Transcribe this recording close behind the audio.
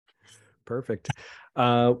Perfect.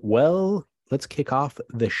 Well, let's kick off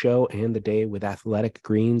the show and the day with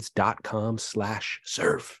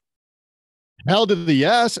athleticgreens.com/surf. Hell to the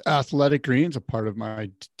yes. Athletic Greens, a part of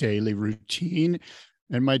my daily routine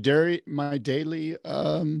and my daily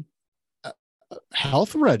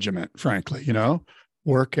health regimen, frankly,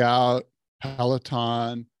 workout,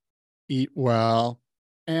 Peloton, eat well.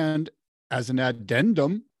 And as an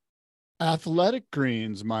addendum, Athletic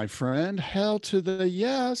Greens, my friend. Hell to the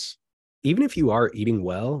yes. Even if you are eating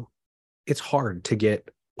well, it's hard to get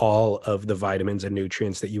all of the vitamins and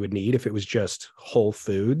nutrients that you would need if it was just whole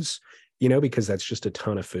foods, because that's just a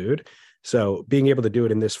ton of food. So being able to do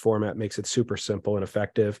it in this format makes it super simple and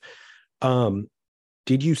effective.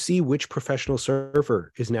 Did you see which professional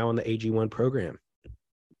surfer is now on the AG1 program?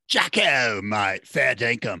 Jacko, my fair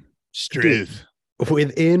dinkum. Struth.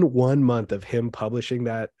 Within 1 month of him publishing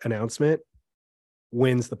that announcement,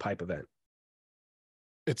 wins the pipe event.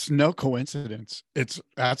 It's no coincidence.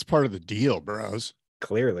 That's part of the deal, bros.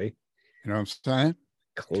 Clearly. You know what I'm saying?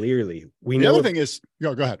 Clearly. The other thing is,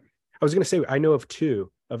 go ahead. I was going to say, I know of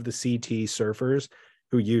two of the CT surfers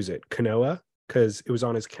who use it. Kanoa, because it was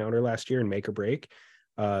on his counter last year in Make or Break,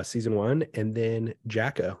 season 1. And then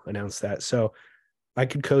Jacko announced that. So I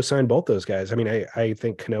could co-sign both those guys. I mean, I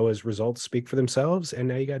think Kanoa's results speak for themselves. And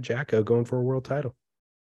now you got Jacko going for a world title.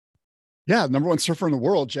 Yeah, number one surfer in the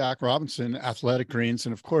world, Jack Robinson, Athletic Greens.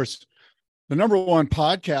 And of course, the number one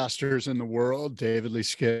podcasters in the world, David Lee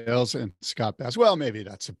Scales and Scott Bass. Well, maybe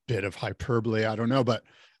that's a bit of hyperbole. I don't know, but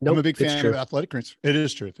I'm a big fan of Athletic Greens. It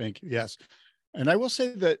is true. Thank you. Yes. And I will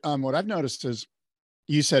say that what I've noticed is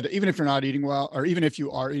you said, even if you're not eating well, or even if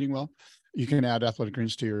you are eating well, you can add Athletic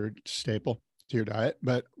Greens to your staple, to your diet.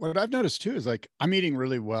 But what I've noticed too is like, I'm eating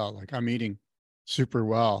really well. Like I'm eating super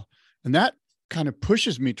well. And that kind of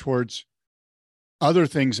pushes me towards other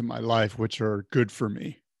things in my life, which are good for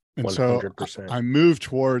me. And 100%. So I move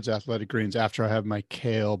towards Athletic Greens after I have my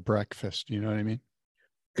kale breakfast. You know what I mean?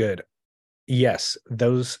 Good. Yes.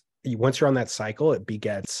 Once you're on that cycle, it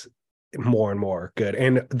begets more and more good.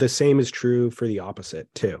 And the same is true for the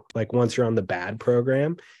opposite too. Like once you're on the bad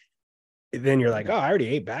program, then you're like, oh, I already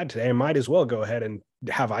ate bad today. I might as well go ahead and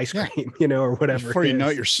have ice cream, or whatever. Before you know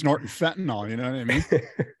it, you're snorting fentanyl. You know what I mean?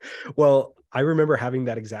 Well, I remember having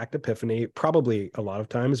that exact epiphany probably a lot of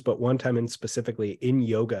times, but one time specifically in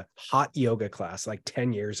yoga, hot yoga class, like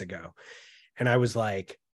 10 years ago. And I was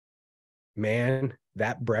like, man,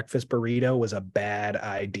 that breakfast burrito was a bad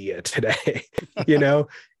idea today.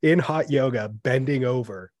 In hot yoga, bending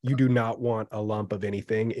over, you do not want a lump of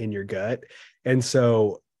anything in your gut. And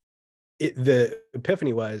so the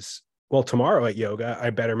epiphany was, well, tomorrow at yoga, I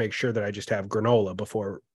better make sure that I just have granola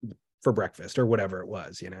for breakfast or whatever it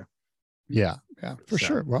was, Yeah, for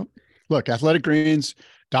sure. Well, look,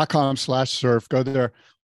 athleticgreens.com/surf. Go there,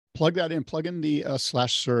 plug in the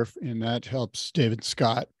 /surf, and that helps David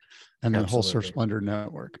Scott and the whole Surf Splendor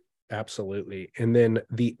network. Absolutely. And then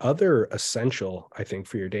the other essential, I think,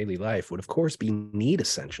 for your daily life would, of course, be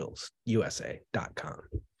needessentialsusa.com.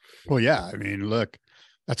 Well, yeah. I mean, look,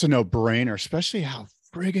 that's a no-brainer, especially how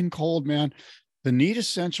friggin' cold, man. The Need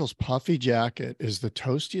Essentials puffy jacket is the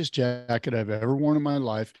toastiest jacket I've ever worn in my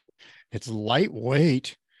life. It's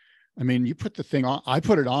lightweight. I mean, you put the thing on, I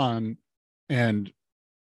put it on, and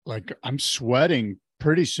like I'm sweating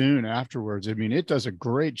pretty soon afterwards. I mean, it does a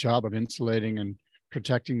great job of insulating and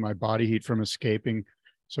protecting my body heat from escaping.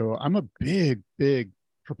 So I'm a big, big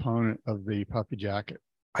proponent of the puffy jacket.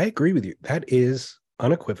 I agree with you. That is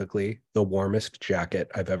unequivocally the warmest jacket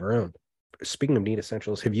I've ever owned. Speaking of Need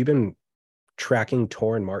Essentials, have you been tracking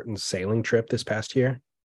Torren Martin's sailing trip this past year?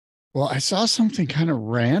 Well, I saw something kind of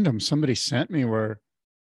random somebody sent me where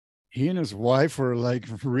he and his wife were like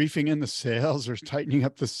reefing in the sails or tightening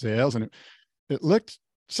up the sails. And it looked,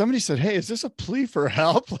 somebody said, hey, is this a plea for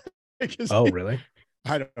help? Really?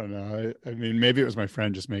 I don't know. I mean, maybe it was my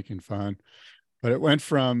friend just making fun, but it went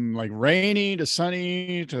from like rainy to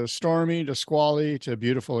sunny to stormy to squally to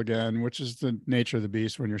beautiful again, which is the nature of the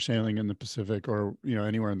beast when you're sailing in the Pacific or,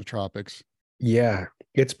 anywhere in the tropics. Yeah,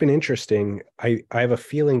 it's been interesting. I have a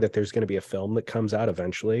feeling that there's going to be a film that comes out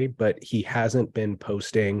eventually, but he hasn't been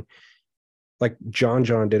posting. Like John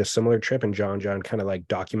did a similar trip, and John kind of like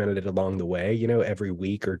documented it along the way, every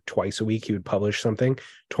week or twice a week he would publish something.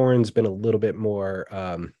 Torren's been a little bit more,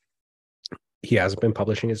 he hasn't been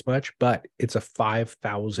publishing as much, but it's a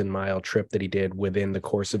 5,000-mile trip that he did within the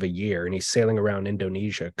course of a year. And he's sailing around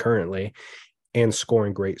Indonesia currently and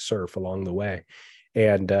scoring great surf along the way.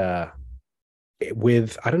 And,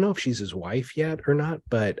 with, I don't know if she's his wife yet or not,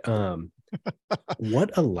 but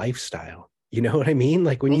what a lifestyle. You know what I mean?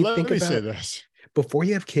 Like when you think about this, before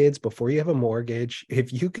you have kids, before you have a mortgage,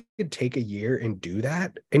 if you could take a year and do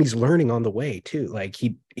that, and he's learning on the way too. Like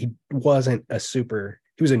he wasn't a super,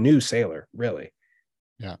 he was a new sailor, really.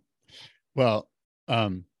 Yeah. Well,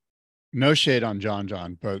 no shade on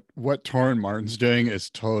John, but what Torrin Martin's doing is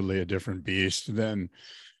totally a different beast than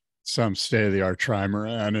some state-of-the-art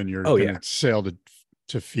trimaran, and you're Oh going yeah. to sail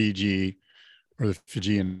to Fiji or the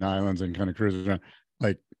Fijian Islands and kind of cruise around.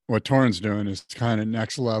 Like what Torrin's doing is kind of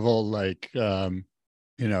next level. Like, you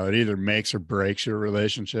know, it either makes or breaks your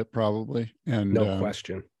relationship probably. No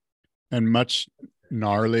question. And much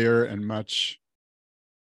gnarlier and much,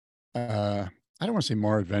 I don't want to say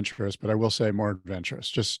more adventurous, but I will say more adventurous,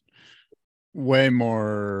 just way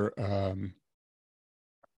more,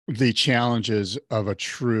 the challenges of a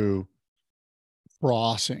true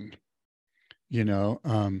crossing, you know.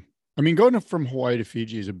 I mean, going from Hawaii to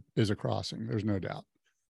Fiji is a crossing. There's no doubt.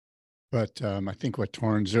 But I think what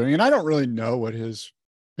Torrin's doing, and I don't really know what his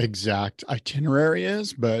exact itinerary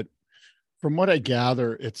is, but from what I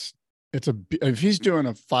gather, if he's doing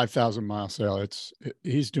a 5,000 mile sail,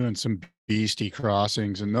 he's doing some beastie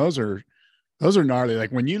crossings, and those are gnarly.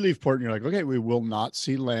 Like when you leave port and you're like, okay, we will not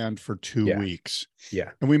see land for 2 weeks.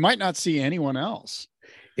 Yeah. And we might not see anyone else.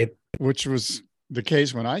 Which was the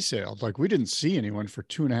case when I sailed. Like we didn't see anyone for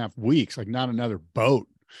 2.5 weeks, like not another boat.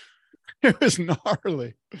 It was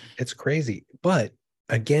gnarly. It's crazy. But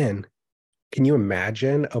again, can you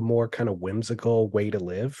imagine a more kind of whimsical way to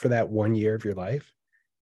live for that 1 year of your life?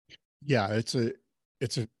 Yeah, it's a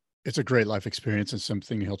great life experience and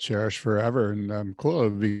something he'll cherish forever. And cool. It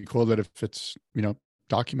would be cool that if it's, you know,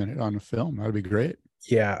 documented on a film, that'd be great.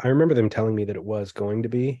 Yeah, I remember them telling me that it was going to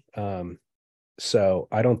be. So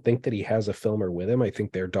I don't think that he has a filmer with him. I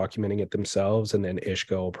think they're documenting it themselves, and then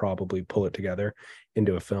Ishko will probably pull it together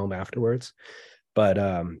into a film afterwards. But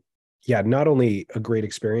yeah, not only a great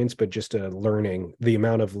experience, but just the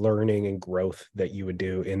amount of learning and growth that you would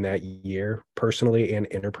do in that year, personally and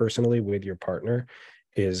interpersonally with your partner,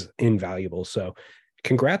 is invaluable. So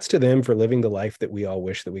congrats to them for living the life that we all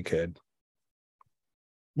wish that we could.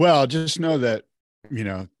 Well, just know that, you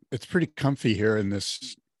know, it's pretty comfy here in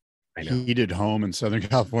this heated home in Southern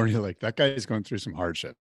California. Like that guy is going through some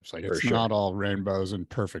hardships. Like it's not all rainbows and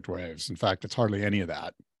perfect waves. In fact, it's hardly any of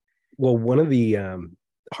that. Well, one of the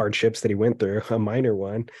hardships that he went through, a minor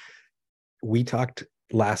one, we talked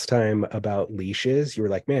last time about leashes. You were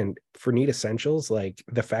like, man, for Neat Essentials, like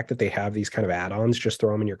the fact that they have these kind of add-ons, just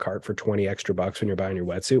throw them in your cart for 20 extra bucks when you're buying your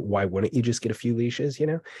wetsuit. Why wouldn't you just get a few leashes? You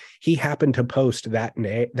know, he happened to post that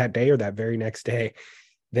day or that very next day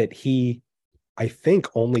that he, I think,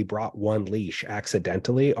 only brought one leash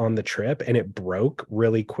accidentally on the trip, and it broke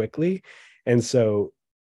really quickly. And so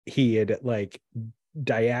he had like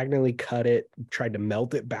diagonally cut it, tried to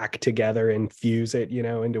melt it back together and fuse it, you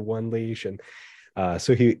know, into one leash. And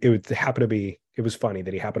so it was funny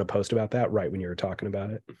that he happened to post about that right when you were talking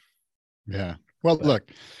about it. Yeah. Well, look,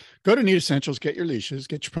 go to Neat Essentials, get your leashes,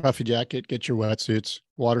 get your puffy jacket, get your wetsuits.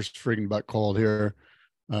 Water's friggin' butt cold here.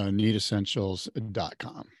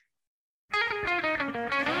 Neatessentials.com.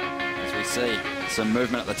 As we see some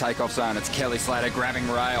movement at the takeoff zone, it's Kelly Slater grabbing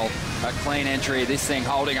rail. A clean entry, this thing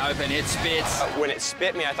holding open, it spits. When it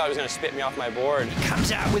spit me, I thought it was going to spit me off my board.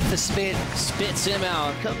 Comes out with the spit, spits him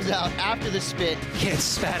out. Comes out after the spit. Gets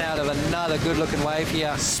spat out of another good-looking wave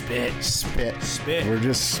here. Spit. We're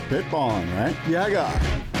just spitballing, right? Yeah, I got it.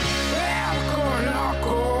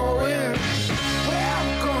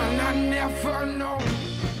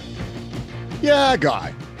 Yeah,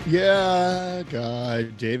 guy.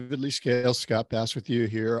 David Lee Scales, Scott Bass with you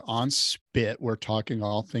here on Spit. We're talking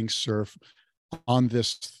all things surf on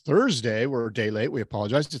this Thursday. We're a day late. We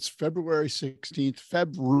apologize. It's February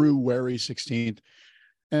 16th.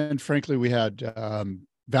 And frankly, we had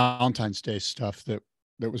Valentine's Day stuff that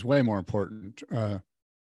was way more important, you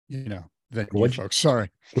know, than you folks.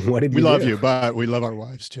 Sorry. What did we love you, but we love our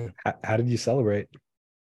wives too. How did you celebrate?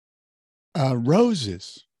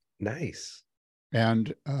 Roses. Nice.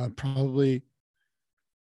 And probably,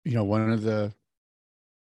 you know,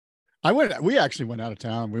 we actually went out of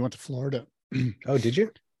town. We went to Florida. Oh, did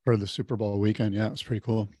you? For the Super Bowl weekend. Yeah, it was pretty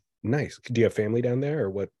cool. Nice. Do you have family down there or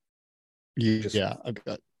what? Yeah, I've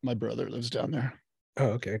got, my brother lives down there. Oh,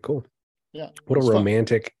 okay, cool. Yeah. What a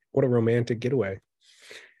romantic getaway.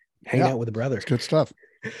 Hang out with a brother. It's good stuff.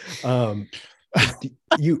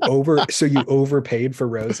 You overpaid for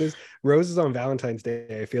roses. Roses on Valentine's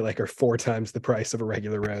Day, I feel like, are 4 times the price of a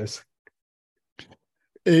regular rose.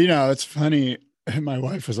 You know, it's funny. My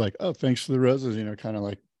wife was like, "Oh, thanks for the roses," you know, kind of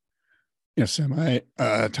like, you know, semi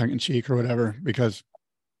tongue in cheek or whatever, because,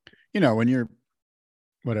 you know, when you're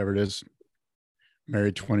whatever it is,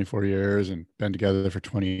 married 24 years and been together for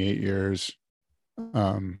 28 years.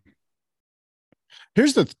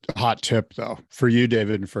 Here's the hot tip, though, for you,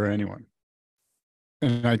 David, and for anyone.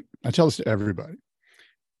 And I tell this to everybody.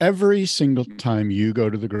 Every single time you go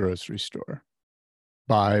to the grocery store,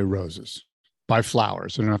 buy roses, buy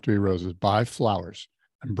flowers. They don't have to be roses. Buy flowers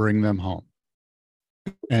and bring them home.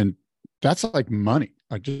 And that's like money.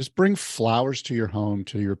 Like, just bring flowers to your home,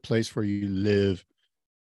 to your place where you live.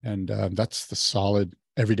 And that's the solid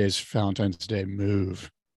everyday's Valentine's Day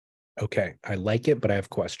move. Okay. I like it, but I have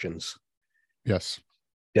questions. Yes.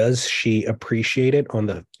 Does she appreciate it on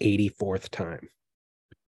the 84th time?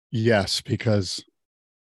 Yes, because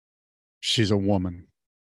she's a woman.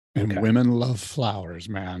 And Okay. women love flowers,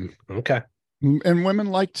 man. Okay. And women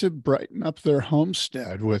like to brighten up their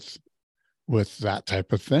homestead with that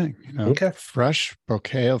type of thing. You know, Okay. Fresh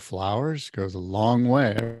bouquet of flowers goes a long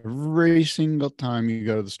way. Every single time you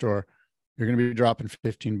go to the store, you're going to be dropping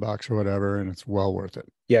 $15 or whatever, and it's well worth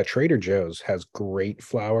it. Yeah, Trader Joe's has great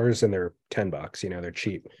flowers and they're $10, they're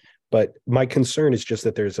cheap. But my concern is just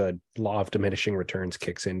that there's a law of diminishing returns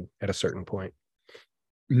kicks in at a certain point.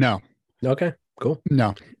 No, Okay, cool.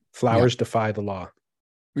 no. Flowers defy the law.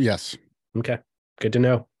 Yes. Okay, good to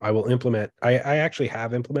know. I will implement. I actually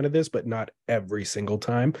have implemented this, but not every single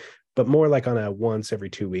time, but more like on a once every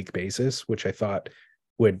 2 week basis, which I thought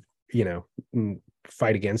would,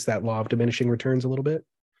 fight against that law of diminishing returns a little bit.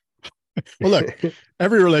 Well, look,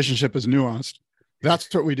 every relationship is nuanced.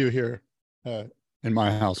 That's what we do here in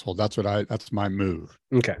my household. That's my move.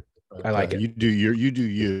 Okay, I like it. You do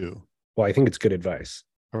you. Well, I think it's good advice.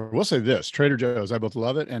 Or we'll say this: Trader Joe's. I both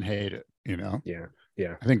love it and hate it.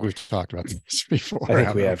 Yeah. I think we've talked about this before. I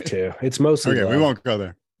think we have too. It's mostly Okay, love. we won't go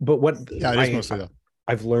there. But what? Yeah, it is mostly love.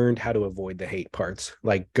 I've learned how to avoid the hate parts.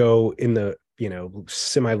 Like, go in the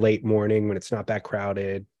semi late morning when it's not that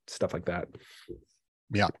crowded, stuff like that.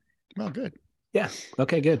 Yeah. Well, good. Yeah.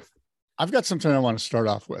 Okay. Good. I've got something I want to start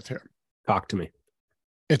off with here. Talk to me.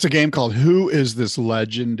 It's a game called Who is This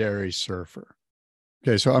Legendary Surfer?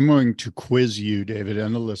 Okay, so I'm going to quiz you, David,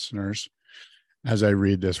 and the listeners as I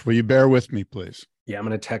read this. Will you bear with me, please? Yeah, I'm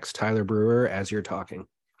going to text Tyler Brewer as you're talking.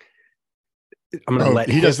 I'm going to let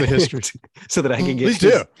he does the history so that I can get. Please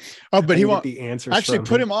do. Oh, but he won't. The answers. Actually,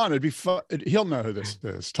 put him on. It'd be fun. He'll know who this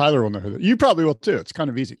is. Tyler will know who this. You probably will too. It's kind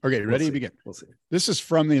of easy. Okay, ready to begin. We'll see. This is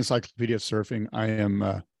from the Encyclopedia of Surfing.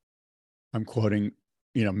 I'm quoting,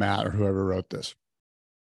 Matt or whoever wrote this.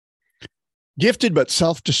 Gifted but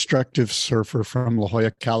self-destructive surfer from La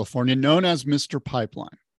Jolla, California, known as Mr.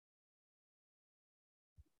 Pipeline.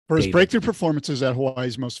 For his breakthrough performances at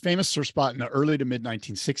Hawaii's most famous surf spot in the early to mid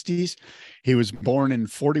 1960s, he was born in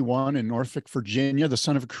 41 in Norfolk, Virginia, the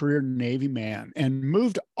son of a career Navy man, and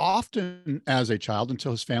moved often as a child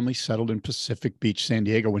until his family settled in Pacific Beach, San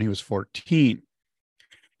Diego when he was 14.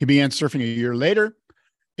 He began surfing a year later.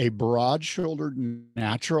 A broad-shouldered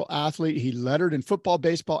natural athlete, he lettered in football,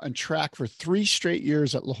 baseball, and track for 3 straight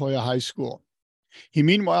years at La Jolla High School. He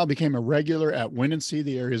meanwhile became a regular at Windansea,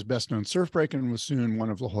 the area's best-known surf break, and was soon one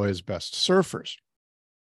of La Jolla's best surfers.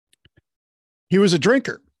 He was a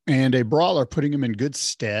drinker and a brawler, putting him in good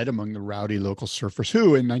stead among the rowdy local surfers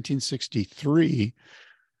who, in 1963,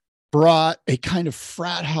 brought a kind of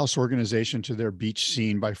frat house organization to their beach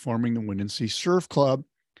scene by forming the Windansea Surf Club,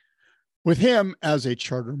 with him as a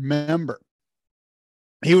charter member.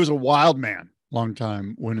 He was a wild man,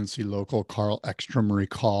 longtime Windansea local Carl Ekstrom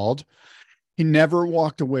recalled. He never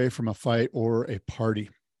walked away from a fight or a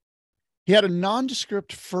party. He had a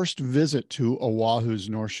nondescript first visit to Oahu's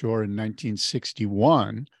North Shore in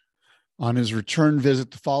 1961. On his return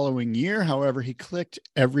visit the following year, however, he clicked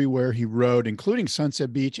everywhere he rode, including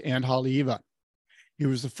Sunset Beach and Haleiwa. He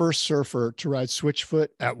was the first surfer to ride Switchfoot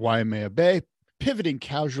at Waimea Bay, pivoting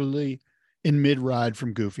casually in mid-ride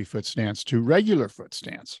from goofy foot stance to regular foot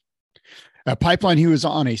stance. At Pipeline, he was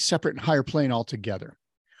on a separate and higher plane altogether.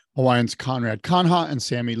 Hawaiians Conrad Kanha and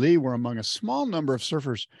Sammy Lee were among a small number of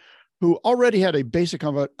surfers who already had a basic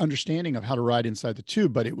understanding of how to ride inside the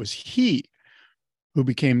tube, but it was he who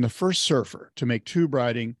became the first surfer to make tube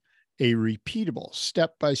riding a repeatable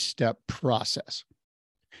step-by-step process.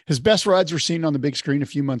 His best rides were seen on the big screen a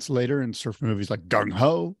few months later in surf movies like Gung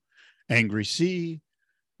Ho, Angry Sea,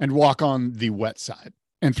 and Walk on the Wet Side.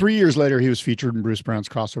 And 3 years later, he was featured in Bruce Brown's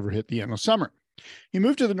crossover hit, The Endless Summer. He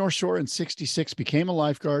moved to the North Shore in 66, became a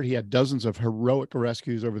lifeguard. He had dozens of heroic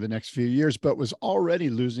rescues over the next few years, but was already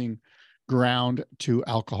losing ground to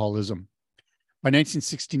alcoholism. By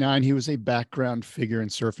 1969, he was a background figure in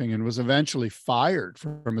surfing and was eventually fired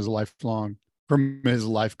from his lifeguarding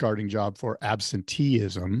job for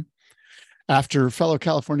absenteeism after fellow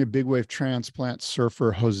California big wave transplant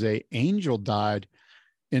surfer Jose Angel died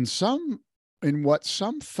in what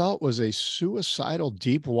some felt was a suicidal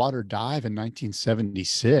deep water dive in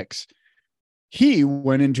 1976. He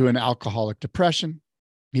went into an alcoholic depression.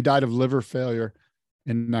 He died of liver failure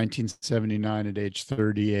in 1979 at age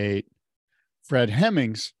 38. Fred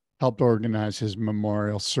Hemmings helped organize his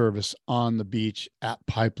memorial service on the beach at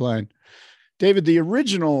Pipeline. David, the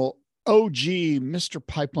original OG Mr.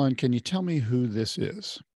 Pipeline, can you tell me who this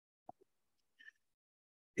is?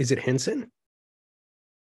 Is it Hinson?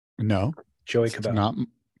 No. Joey Cabell.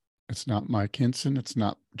 It's not Mike Hinson. It's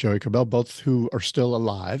not Joey Cabell, both who are still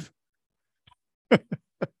alive.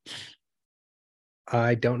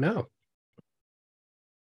 I don't know.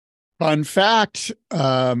 Fun fact,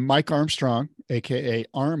 Mike Armstrong, aka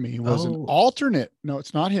Army, was an alternate. No,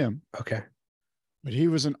 it's not him. Okay. But he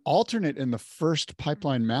was an alternate in the first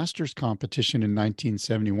Pipeline Masters competition in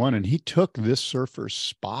 1971, and he took this surfer's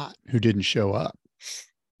spot who didn't show up.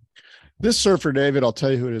 This surfer, David, I'll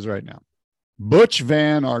tell you who it is right now. Butch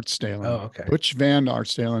Van Aertstalen. Oh, okay. Butch Van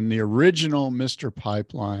Aertstalen, the original Mr.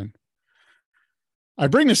 Pipeline. I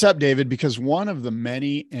bring this up, David, because one of the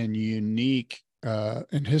many and unique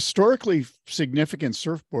and historically significant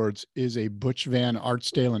surfboards is a Butch Van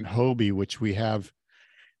Aertstalen Hobie, which we have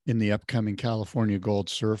in the upcoming California Gold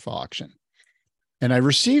Surf Auction. And I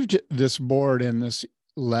received this board in this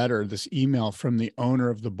letter, this email from the owner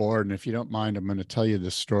of the board. And if you don't mind, I'm going to tell you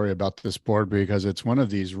this story about this board because it's one of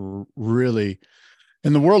these really,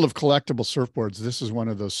 in the world of collectible surfboards, this is one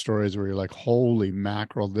of those stories where you're like, holy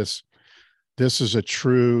mackerel, this is a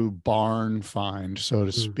true barn find, so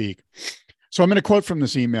to speak. So I'm going to quote from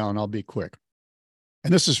this email and I'll be quick.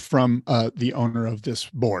 And this is from the owner of this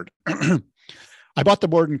board. I bought the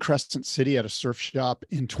board in Crescent City at a surf shop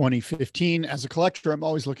in 2015. As a collector, I'm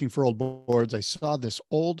always looking for old boards. I saw this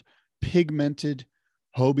old pigmented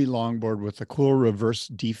Hobie longboard with a cool reverse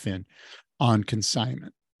D-fin on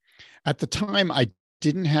consignment. At the time, I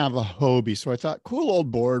didn't have a Hobie, so I thought, cool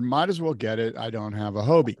old board, might as well get it. I don't have a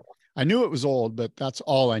Hobie. I knew it was old, but that's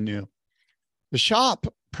all I knew. The shop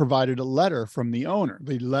provided a letter from the owner.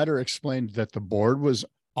 The letter explained that the board was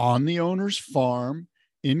on the owner's farm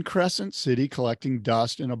in Crescent City collecting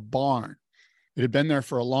dust in a barn. It had been there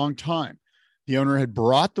for a long time. The owner had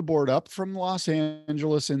brought the board up from Los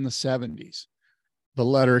Angeles in the 70s. The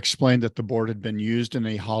letter explained that the board had been used in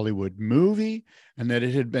a Hollywood movie and that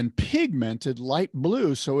it had been pigmented light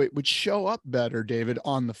blue so it would show up better, David,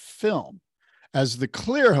 on the film, as the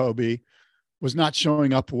clear Hobie was not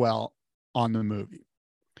showing up well on the movie.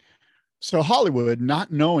 So Hollywood,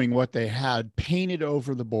 not knowing what they had, painted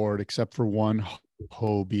over the board except for one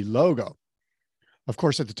Hobie logo. Of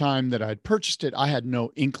course, at the time that I'd purchased it, I had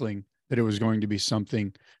no inkling that it was going to be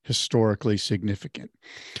something historically significant.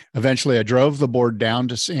 Eventually, I drove the board down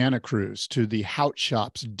to Santa Cruz to the Hout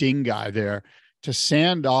Shop's Dingai there to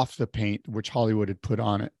sand off the paint which Hollywood had put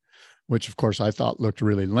on it, which of course I thought looked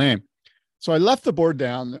really lame. So I left the board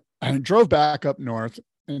down and drove back up north.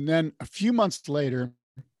 And then a few months later,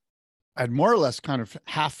 I'd more or less kind of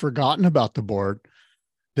half forgotten about the board.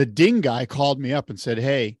 The Dingai called me up and said,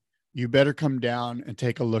 hey, you better come down and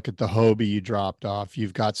take a look at the Hobie you dropped off.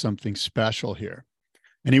 You've got something special here.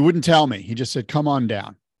 And he wouldn't tell me. He just said, come on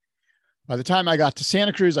down. By the time I got to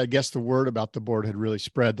Santa Cruz, I guess the word about the board had really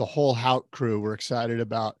spread. The whole Hout crew were excited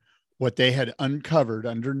about what they had uncovered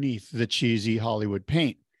underneath the cheesy Hollywood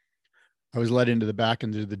paint. I was led into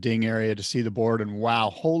the ding area to see the board, and wow,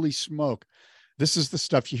 holy smoke. This is the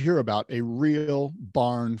stuff you hear about, a real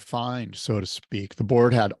barn find, so to speak. The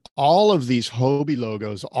board had all of these Hobie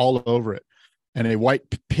logos all over it and a white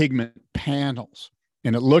pigment panels,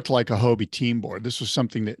 and it looked like a Hobie team board. This was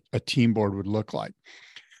something that a team board would look like.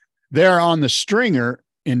 There on the stringer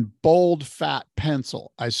in bold fat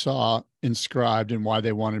pencil, I saw inscribed and why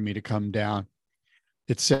they wanted me to come down.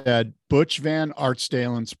 It said, Butch Van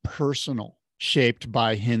Aertstalen's personal, shaped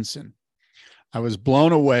by Hinson. I was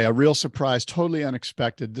blown away, a real surprise, totally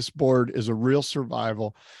unexpected. This board is a real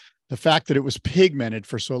survival. The fact that it was pigmented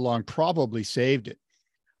for so long probably saved it.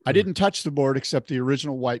 I didn't touch the board except the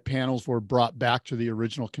original white panels were brought back to the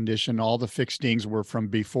original condition. All the fixed dings were from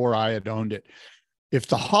before I had owned it. If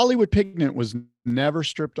the Hollywood pigment was never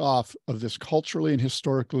stripped off of this culturally and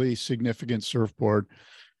historically significant surfboard,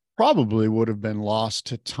 probably would have been lost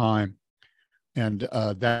to time. And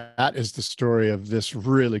that is the story of this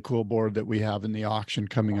really cool board that we have in the auction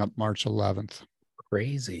coming up March 11th.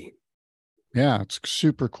 Crazy. Yeah, it's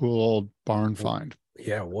super cool old barn find.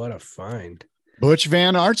 Yeah, what a find. Butch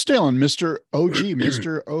Van Aertstalen, Mr. OG,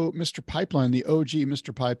 Mr. Pipeline, the OG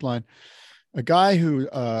Mr. Pipeline, a guy whose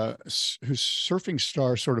surfing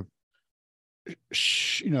star sort of,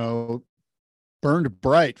 burned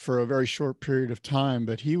bright for a very short period of time,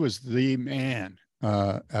 but he was the man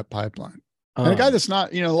at Pipeline. And a guy that's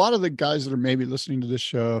not, a lot of the guys that are maybe listening to this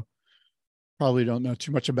show probably don't know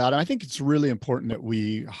too much about it. I think it's really important that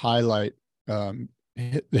we highlight the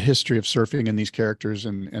history of surfing and these characters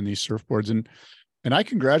and these surfboards. And I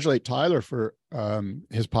congratulate Tyler for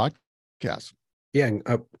his podcast. Yeah, and,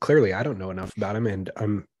 clearly I don't know enough about him, and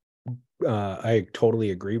I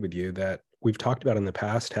totally agree with you that we've talked about in the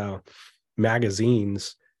past how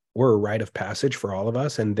magazines were a rite of passage for all of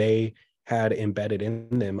us, and they had embedded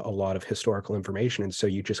in them a lot of historical information. And so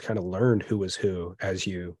you just kind of learned who was who as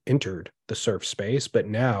you entered the surf space. But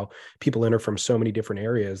now people enter from so many different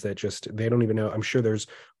areas that just, they don't even know. I'm sure there's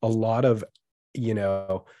a lot of,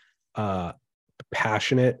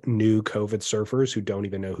 passionate new COVID surfers who don't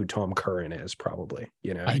even know who Tom Curran is, probably,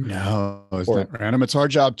 I know. Isn't that random? It's our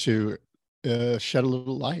job to shed a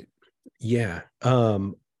little light. Yeah.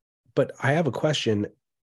 But I have a question.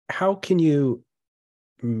 How can you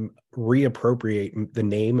reappropriate the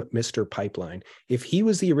name Mr. Pipeline? If he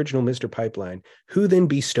was the original Mr. Pipeline, who then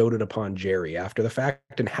bestowed it upon Jerry after the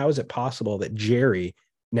fact? And how is it possible that Jerry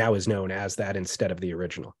now is known as that instead of the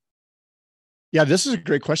original? Yeah, this is a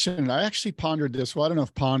great question. And I actually pondered this. Well, I don't know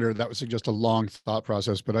if that was just a long thought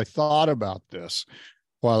process, but I thought about this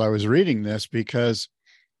while I was reading this because,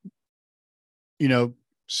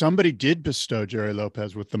 somebody did bestow Jerry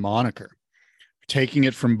Lopez with the moniker, taking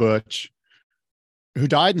it from Butch, who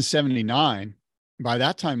died in 79. By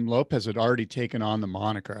that time, Lopez had already taken on the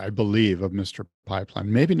moniker, I believe, of Mr. Pipeline.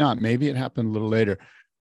 Maybe not. Maybe it happened a little later.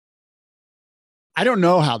 I don't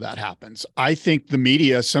know how that happens. I think the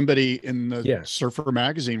media, somebody in the surfer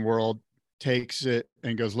magazine world takes it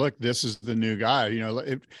and goes, look, this is the new guy,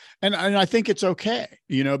 and I think it's okay,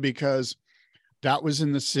 because that was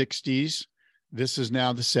in the 60s. This is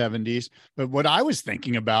now the 70s. But what I was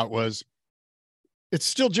thinking about was it's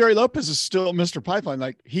still Jerry Lopez is still Mr. Pipeline.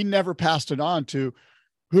 Like he never passed it on to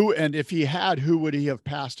who, and if he had, who would he have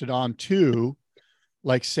passed it on to?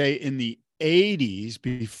 Like say in the 80s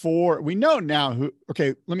before we know now who.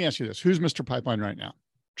 Okay, let me ask you this: who's Mr. Pipeline right now?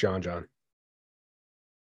 John.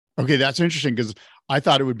 Okay, that's interesting because I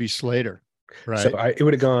thought it would be Slater, right? So it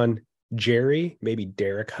would have gone Jerry, maybe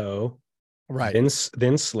Derek Ho, right?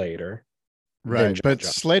 Then Slater, right? But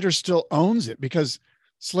Slater still owns it because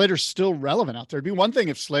Slater's still relevant out there. It'd be one thing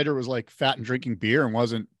if Slater was like fat and drinking beer and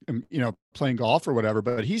wasn't, playing golf or whatever.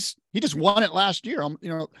 But he just won it last year.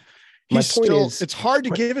 He's still, it's hard to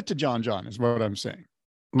give it to John is what I'm saying.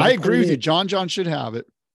 I agree with you. John should have it.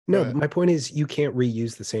 No, my point is you can't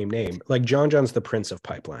reuse the same name. Like John's the Prince of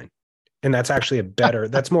Pipeline. And that's actually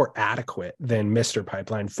that's more adequate than Mr.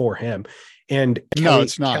 Pipeline for him. And no,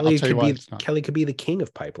 it's not. Kelly could be the king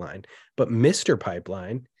of Pipeline, but Mr.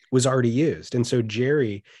 Pipeline was already used. And so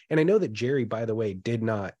Jerry, and I know that Jerry, by the way, did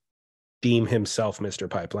not deem himself Mr.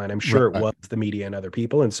 Pipeline. I'm sure it was the media and other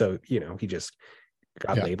people. And so, he just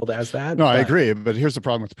got labeled as that. No, I agree. But here's the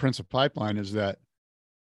problem with the Prince of Pipeline is that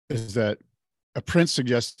a prince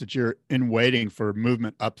suggests that you're in waiting for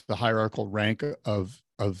movement up the hierarchical rank of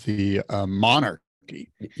the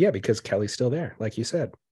monarchy. Yeah, because Kelly's still there, like you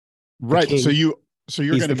said. Right. So you're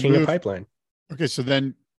going to the king of Pipeline. Okay. So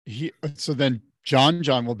then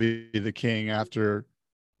John will be the king after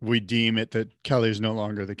we deem it that Kelly is no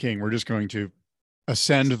longer the king. We're just going to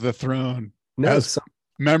ascend the throne. No, as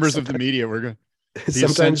members of the media, we're going. The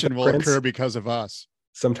ascension will occur because of us.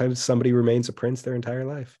 Sometimes somebody remains a prince their entire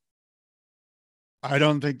life. I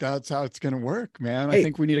don't think that's how it's going to work, man. I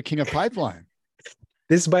think we need a king of Pipeline.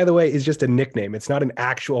 This, by the way, is just a nickname. It's not an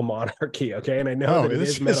actual monarchy, okay? And I know that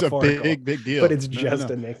this is a big deal, but it's just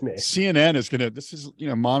a nickname. CNN is going to. This is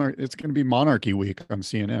it's going to be Monarchy Week on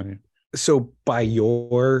CNN. So, by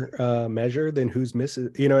your measure, then who's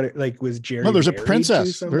Mrs.? Was Jerry? No, there's a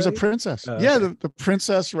princess. There's a princess. Yeah, okay. the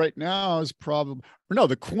princess right now is probably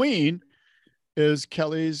the queen is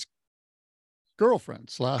Kelly's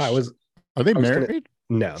girlfriend. Are they married?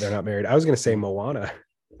 No, they're not married. I was going to say Moana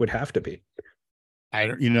would have to be. I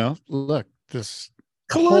don't. Look, this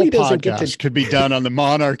Kalani doesn't get to could be done on the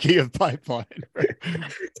monarchy of Pipeline. Right?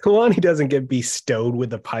 Kalani doesn't get bestowed with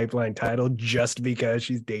the Pipeline title just because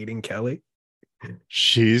she's dating Kelly.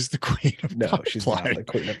 She's the queen of Pipeline. She's not the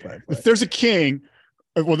queen of Pipeline. If there's a king,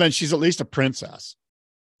 well, then she's at least a princess.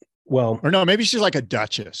 Well, or no, maybe she's like a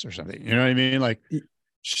duchess or something. You know what I mean? Like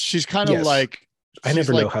she's kind of like. I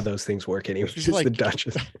never know how those things work anyway. She's like the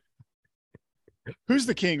duchess. Who's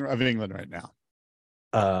the king of England right now?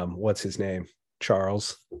 What's his name?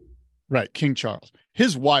 Charles. Right, King Charles.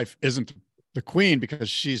 His wife isn't the queen because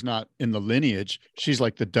she's not in the lineage. She's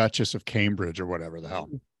like the Duchess of Cambridge or whatever the hell.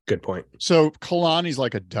 Good point. So Kalani's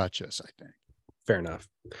like a duchess, I think. Fair enough.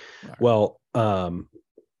 Right. Well,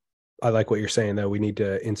 I like what you're saying, though. We need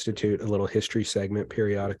to institute a little history segment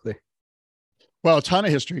periodically. Well, a ton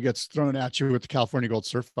of history gets thrown at you with the California Gold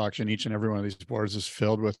Surf Auction. Each and every one of these boards is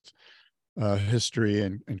filled with history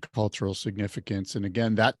and cultural significance. And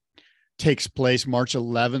again, that takes place March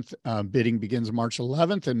 11th. Bidding begins March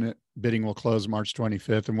 11th, and bidding will close March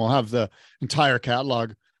 25th. And we'll have the entire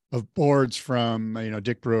catalog of boards from,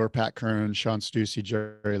 Dick Brewer, Pat Kern, Sean Stussy,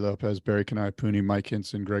 Jerry Lopez, Barry Kanai-Puni, Mike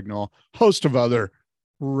Hinson, Greg Knoll, host of other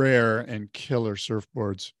rare and killer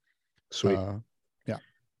surfboards. Sweet. Yeah.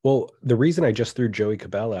 Well, the reason I just threw Joey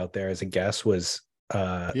Cabell out there as a guest was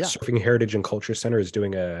Surfing Heritage and Culture Center is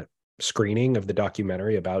doing a screening of the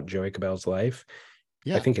documentary about Joey Cabell's life.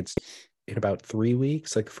 Yeah. I think it's in about 3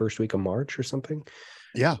 weeks, like the first week of March or something.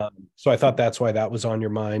 Yeah. So I thought that's why that was on your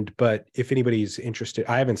mind. But if anybody's interested,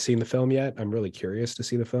 I haven't seen the film yet. I'm really curious to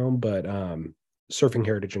see the film, but Surfing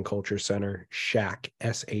Heritage and Culture Center, SHACC,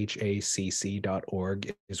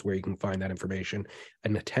 SHACC.org is where you can find that information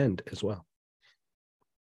and attend as well.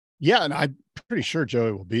 Yeah. And I'm pretty sure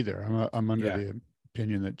Joey will be there. I'm under the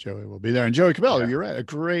opinion that Joey will be there. And Joey Cabell, you're right. A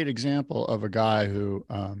great example of a guy who,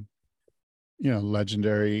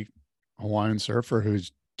 legendary Hawaiian surfer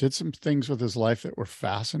who's did some things with his life that were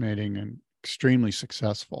fascinating and extremely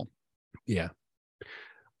successful. Yeah.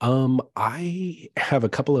 I have a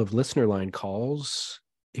couple of listener line calls.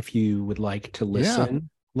 If you would like to listen,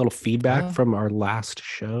 a little feedback from our last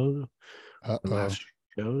show. Last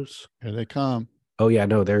shows. Here they come. Oh yeah,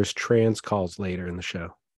 no, there's trans calls later in the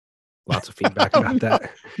show. Lots of feedback about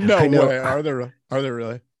that. No way. Are there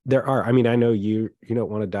really? There are. I mean, I know you don't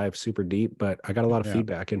want to dive super deep, but I got a lot of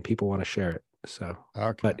feedback and people want to share it. So,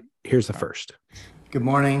 but here's the first. Good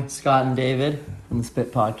morning, Scott and David from the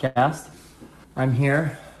Spit Podcast. I'm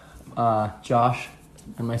here, Josh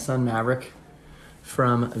and my son Maverick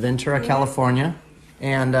from Ventura, California,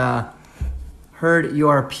 and heard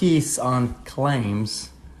your piece on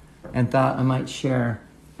claims and thought I might share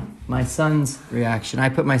my son's reaction. I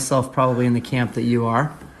put myself probably in the camp that you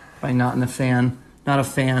are, probably not a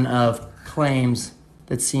fan of claims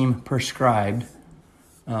that seem prescribed.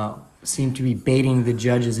 Seem to be baiting the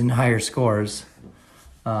judges in higher scores.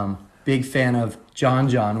 Big fan of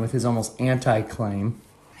John with his almost anti-claim,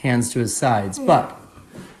 hands to his sides. But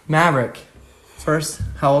Maverick, first,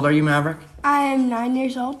 how old are you, Maverick? I am 9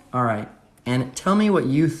 years old. All right. And tell me what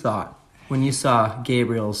you thought when you saw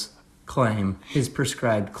Gabriel's claim, his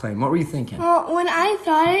prescribed claim. What were you thinking? Well, when I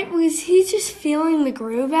thought it was, he's just feeling the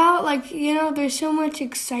groove out. Like, there's so much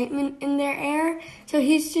excitement in their air. So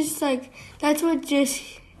he's just like, that's what just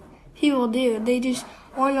people do. They just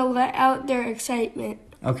want to let out their excitement.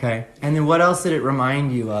 Okay. And then what else did it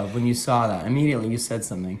remind you of when you saw that? Immediately you said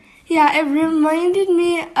something. Yeah, it reminded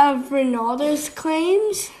me of Ronaldo's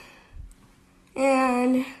claims.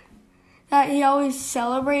 And that he always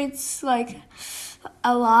celebrates, like,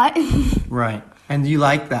 a lot. Right. And you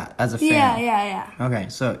like that as a fan? Yeah. Okay,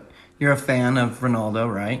 so you're a fan of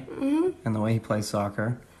Ronaldo, right? Mm-hmm. And the way he plays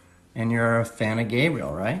soccer. And you're a fan of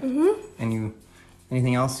Gabriel, right? Mm-hmm. And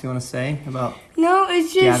anything else you want to say about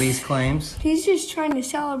it's just Gabby's claims? He's just trying to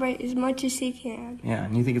celebrate as much as he can. Yeah,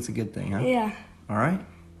 and you think it's a good thing, huh? Yeah. All right,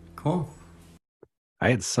 cool. I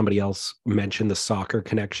had somebody else mention the soccer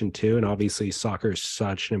connection too. And obviously soccer is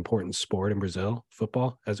such an important sport in Brazil,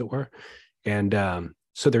 football, as it were. And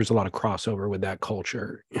so there's a lot of crossover with that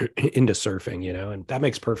culture into surfing, and that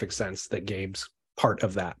makes perfect sense that Gabe's part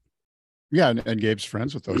of that. Yeah. And Gabe's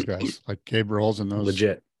friends with those guys, like Gabe Rolls and those.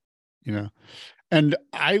 Legit. And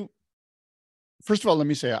first of all, let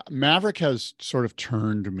me say, Maverick has sort of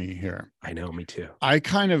turned me here. I know, me too. I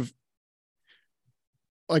kind of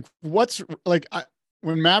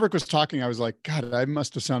when Maverick was talking, I was like, God, I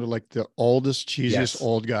must have sounded like the oldest, cheesiest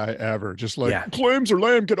old guy ever. Just like, claims are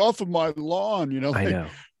lame, get off of my lawn. I know.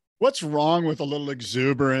 What's wrong with a little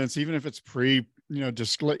exuberance, even if it's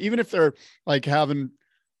even if they're like having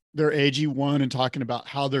their AG1 and talking about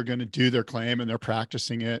how they're going to do their claim and they're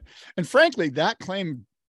practicing it. And frankly, that claim,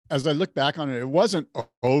 as I look back on it, it wasn't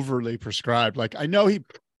overly prescribed. Like, I know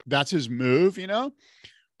that's his move,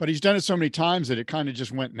 but he's done it so many times that it kind of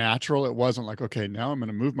just went natural. It wasn't like, okay, now I'm going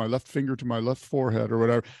to move my left finger to my left forehead or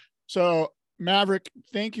whatever. So Maverick,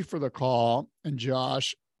 thank you for the call. And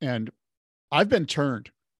Josh, and I've been turned.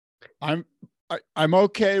 I'm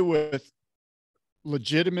okay with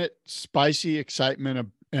legitimate, spicy excitement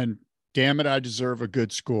and damn it, I deserve a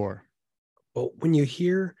good score. Well, when you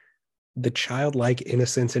hear the childlike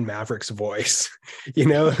innocence in Maverick's voice,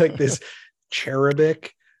 like this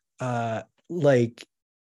cherubic, like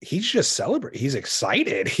he's just celebrating. He's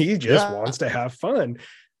excited. He just wants to have fun.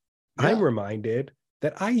 Yeah. I'm reminded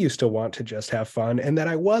that I used to want to just have fun and that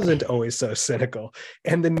I wasn't always so cynical.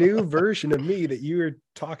 And the new version of me that you were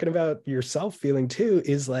talking about yourself feeling too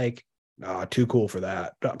is like, too cool for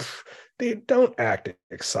that. They don't act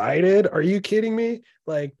excited. Are you kidding me?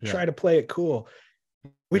 Like, try to play it cool,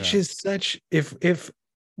 which is such, if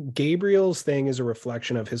Gabriel's thing is a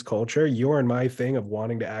reflection of his culture, your and my thing of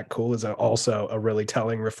wanting to act cool is also a really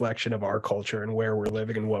telling reflection of our culture and where we're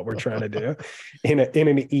living and what we're trying to do in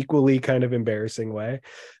an equally kind of embarrassing way.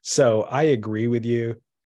 So I agree with you.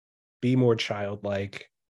 Be more childlike,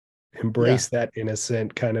 embrace that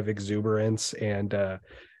innocent kind of exuberance, and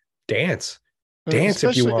dance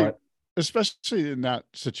if you want. Especially in that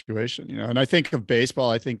situation, you know. And I think of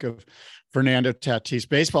baseball, I think of Fernando Tatis.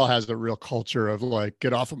 Baseball has a real culture of like,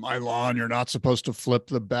 get off of my lawn. You're not supposed to flip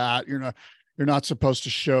the bat. You're not supposed to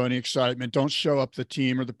show any excitement. Don't show up the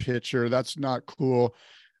team or the pitcher. That's not cool.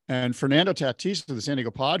 And Fernando Tatis to the San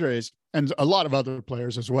Diego Padres, and a lot of other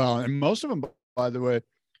players as well. And most of them, by the way,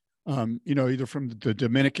 you know, either from the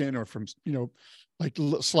Dominican or from, you know, like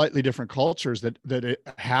slightly different cultures that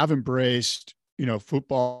have embraced, you know,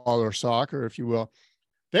 football or soccer, if you will.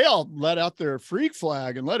 They all let out their freak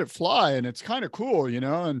flag and let it fly. And it's kind of cool, you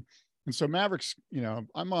know? And so Mavericks, you know,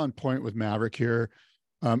 I'm on point with Maverick here.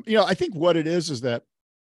 You know, I think what it is that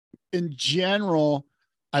in general,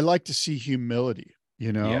 I like to see humility,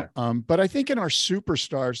 you know? But I think in our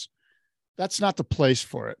superstars, that's not the place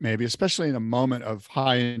for it, maybe, especially in a moment of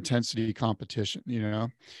high intensity competition, you know?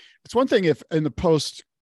 It's one thing if in the post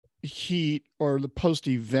heat or the post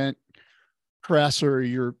event presser,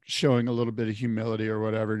 you're showing a little bit of humility or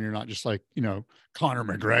whatever, and you're not just like, you know, Conor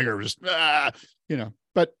McGregor, just, you know,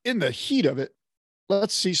 but in the heat of it,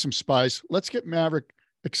 let's see some spice. Let's get Maverick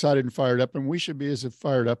excited and fired up. And we should be as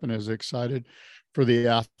fired up and as excited for the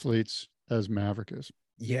athletes as Maverick is.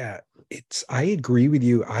 Yeah, I agree with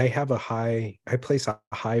you. I place a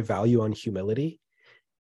high value on humility.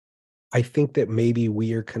 I think that maybe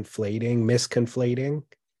we are misconflating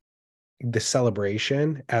the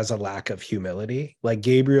celebration as a lack of humility. Like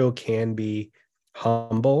Gabriel can be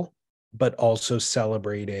humble, but also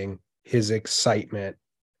celebrating his excitement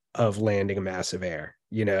of landing a massive air,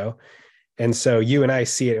 you know? And so you and I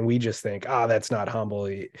see it and we just think, that's not humble,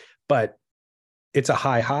 but it's a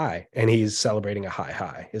high, and he's celebrating a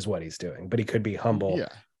high is what he's doing, but he could be humble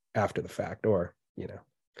after the fact, or, you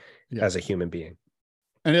know, as a human being.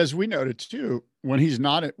 And as we noted too, when he's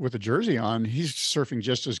not with a jersey on, he's surfing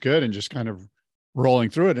just as good and just kind of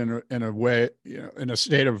rolling through it in a way, you know, in a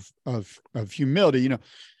state of humility. You know,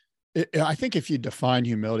 I think if you define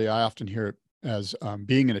humility, I often hear it as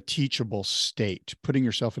being in a teachable state, putting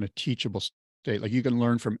yourself in a teachable state, like you can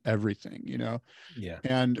learn from everything, you know? Yeah.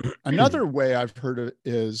 And another way I've heard it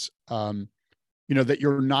is, you know, that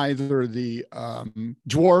you're neither the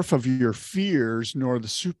dwarf of your fears nor the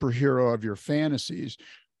superhero of your fantasies.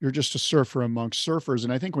 You're just a surfer amongst surfers.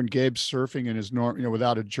 And I think when Gabe's surfing in his norm, you know,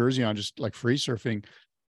 without a jersey on, just like free surfing,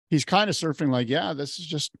 he's kind of surfing like, yeah, this is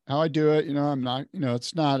just how I do it. You know, I'm not, you know,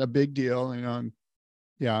 it's not a big deal. You know,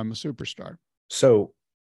 I'm a superstar. So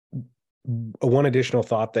one additional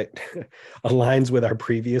thought that aligns with our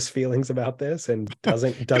previous feelings about this and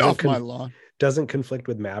doesn't conflict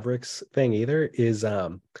with Mavericks thing either is I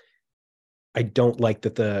don't like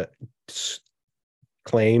that the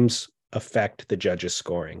claims affect the judges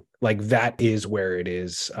scoring. Like that is where it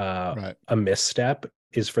is a misstep,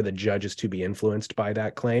 is for the judges to be influenced by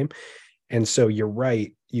that claim. And so you're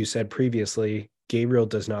right. You said previously, Gabriel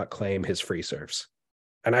does not claim his free serves.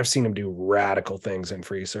 And I've seen him do radical things in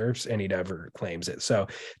free serves and he never claims it. So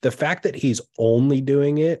the fact that he's only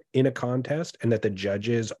doing it in a contest and that the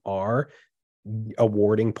judges are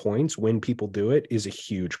awarding points when people do it is a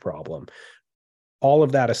huge problem. All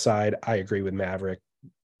of that aside, I agree with Maverick.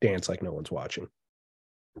 Dance like no one's watching.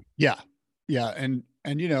 Yeah. Yeah. And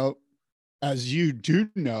you know, as you do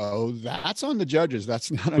know, that's on the judges.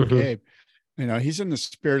 That's not on Gabe. You know, he's in the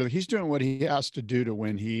spirit of, he's doing what he has to do to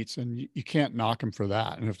win heats, and you can't knock him for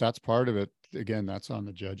that. And if that's part of it, again, that's on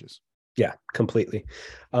the judges. Yeah, completely.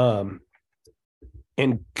 And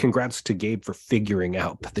congrats to Gabe for figuring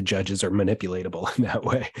out that the judges are manipulatable in that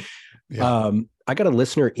way. Yeah. I got a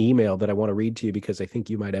listener email that I want to read to you because I think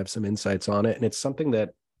you might have some insights on it. And it's something that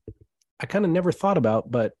I kind of never thought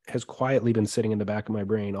about, but has quietly been sitting in the back of my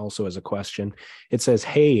brain also as a question. It says,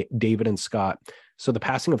 "Hey, David and Scott. So the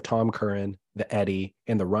passing of Tom Curran, the Eddie,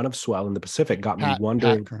 and the run of swell in the Pacific got me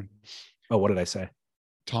wondering." Oh, what did I say?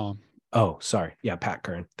 Tom. Oh, sorry. Yeah, Pat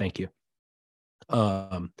Curran. Thank you.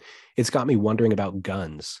 It's got me wondering about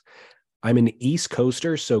guns. I'm an East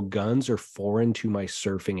Coaster, so guns are foreign to my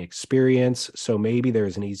surfing experience. So maybe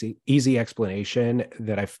there's an easy explanation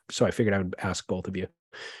that I figured I would ask both of you.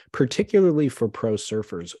 Particularly for pro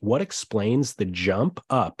surfers, what explains the jump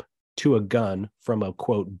up to a gun from a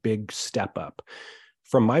quote big step up?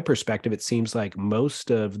 From my perspective, it seems like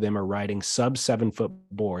most of them are riding sub 7-foot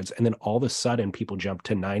boards, and then all of a sudden people jump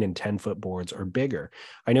to 9 and 10-foot boards or bigger.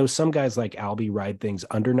 I know some guys like Albie ride things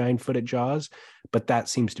under 9-foot at Jaws, but that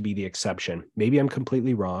seems to be the exception. Maybe I'm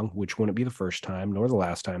completely wrong, which wouldn't be the first time nor the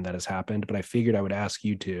last time that has happened, but I figured I would ask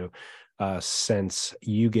you two, since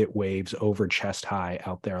you get waves over chest high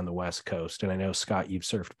out there on the West Coast. And I know, Scott, you've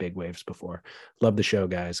surfed big waves before. Love the show,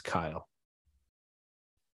 guys. Kyle.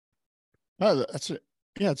 Oh,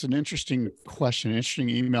 it's an interesting question, interesting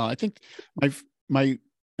email. I think my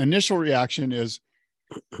initial reaction is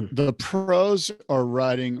the pros are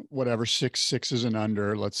riding whatever 6.6s and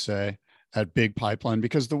under, let's say, at big pipeline,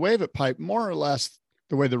 because the wave at pipe, more or less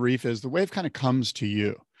the way the reef is, the wave kind of comes to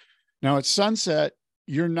you. Now at sunset,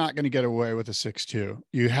 you're not going to get away with a 6.2.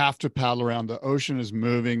 You have to paddle around. The ocean is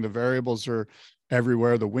moving. The variables are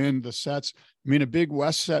everywhere. The wind, the sets. I mean, a big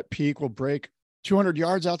west set peak will break 200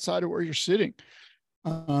 yards outside of where you're sitting.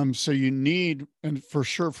 So you need, and for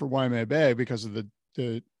sure for Waimea Bay, because of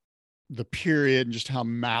the period and just how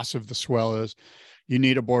massive the swell is, you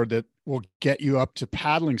need a board that will get you up to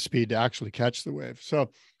paddling speed to actually catch the wave. So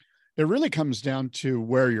it really comes down to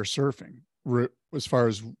where you're surfing as far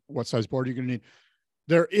as what size board you're going to need.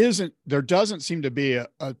 There doesn't seem to be a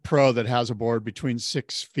pro that has a board between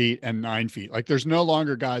 6 feet and 9 feet. Like there's no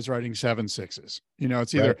longer guys riding 7.6s. You know,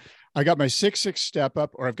 it's either right. I got my 6.6 step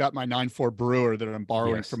up, or I've got my 9.4 Brewer that I'm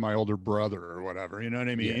borrowing from my older brother or whatever. You know what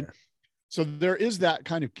I mean? Yeah. So there is that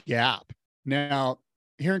kind of gap. Now,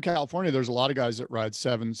 here in California, there's a lot of guys that ride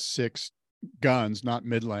 7.6 guns, not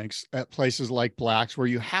mid lengths, at places like Blacks, where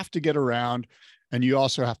you have to get around and you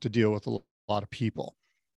also have to deal with a lot of people.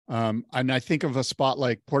 And I think of a spot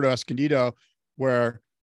like Puerto Escondido, where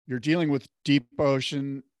you're dealing with deep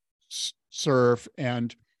ocean surf,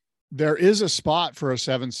 and there is a spot for a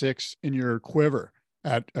 7.6 in your quiver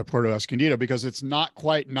at Puerto Escondido, because it's not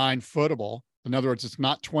quite 9-footable. In other words, it's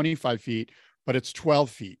not 25 feet, but it's 12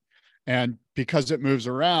 feet. And because it moves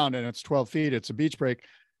around and it's 12 feet, it's a beach break.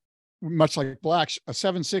 Much like Blacks, a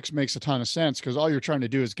 7.6 makes a ton of sense, because all you're trying to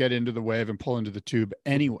do is get into the wave and pull into the tube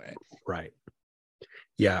anyway. Right.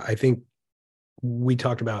 Yeah, I think we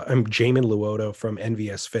talked about Jamin Luoto from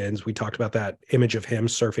NVS Fins. We talked about that image of him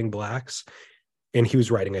surfing Blacks, and he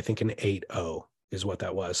was riding, I think, an 8.0 is what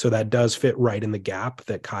that was. So that does fit right in the gap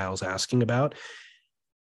that Kyle's asking about.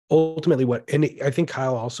 Ultimately, and I think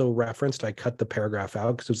Kyle also referenced, I cut the paragraph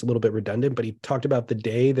out because it was a little bit redundant, but he talked about the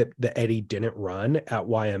day that the Eddy didn't run at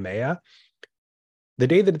Waimea. The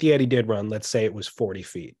day that the Eddy did run, let's say it was 40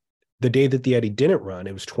 feet. The day that the Eddy didn't run,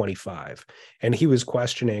 it was 25. And he was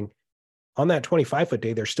questioning, on that 25-foot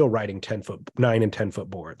day, they're still riding 9 and 10-foot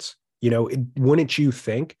boards. You know, wouldn't you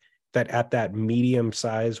think that at that medium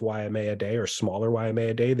size Waimea day or smaller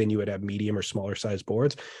Waimea day, then you would have medium or smaller size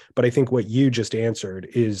boards? But I think what you just answered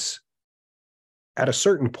is, at a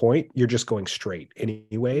certain point, you're just going straight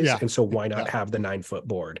anyways. Yeah. And so why not have the 9-foot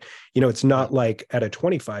board? You know, it's not like at a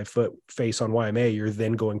 25-foot face on Waimea, you're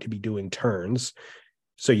then going to be doing turns.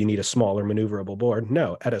 So you need a smaller maneuverable board.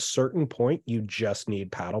 No, at a certain point, you just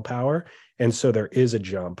need paddle power. And so there is a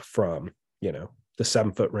jump from, you know, the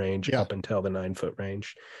 7-foot range up until the 9-foot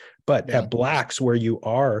range. But at Blacks, where you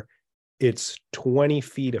are, it's 20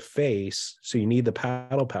 feet of face. So you need the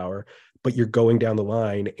paddle power, but you're going down the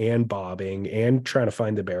line and bobbing and trying to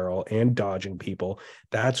find the barrel and dodging people.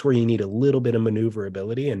 That's where you need a little bit of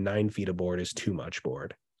maneuverability, and 9 feet of board is too much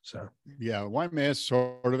board. So yeah, Waimea is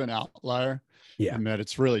sort of an outlier. Yeah, and that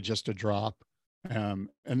it's really just a drop. And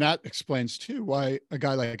that explains too why a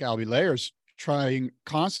guy like Albie Layer's trying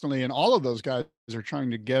constantly, and all of those guys are trying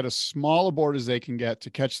to get as small a board as they can get to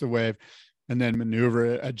catch the wave and then maneuver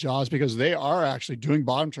it at Jaws, because they are actually doing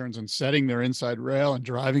bottom turns and setting their inside rail and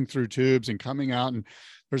driving through tubes and coming out. And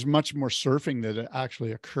there's much more surfing that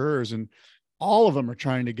actually occurs. And all of them are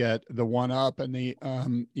trying to get the one up, and the,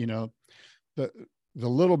 you know, the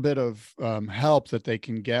little bit of help that they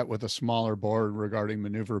can get with a smaller board regarding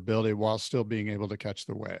maneuverability while still being able to catch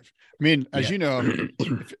the wave. I mean, as you know,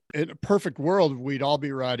 if in a perfect world, we'd all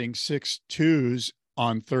be riding 6.2s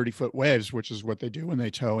on 30-foot waves, which is what they do when they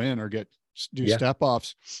tow in or do step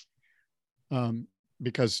offs.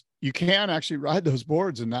 Because you can actually ride those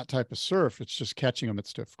boards in that type of surf. It's just catching them.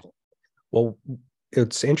 It's difficult. Well,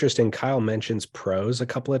 it's interesting. Kyle mentions pros a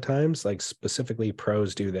couple of times, like specifically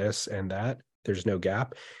pros do this and that. There's no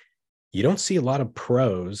gap. You don't see a lot of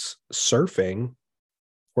pros surfing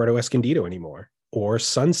Puerto Escondido anymore, or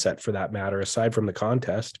Sunset for that matter, aside from the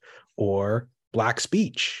contest, or Black's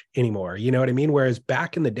Beach anymore. You know what I mean? Whereas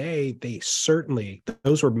back in the day,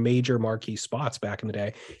 those were major marquee spots back in the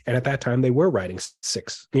day. And at that time they were riding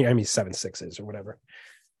 7 sixes or whatever.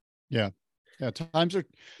 Yeah. Times are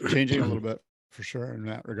changing a little bit for sure in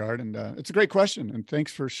that regard. And it's a great question. And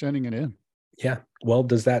thanks for sending it in. Yeah. Well,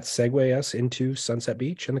 does that segue us into Sunset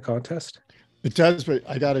Beach and the contest? It does, but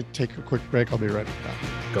I got to take a quick break. I'll be right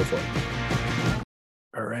back. Go for it.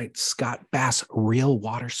 All right. Scott Bass,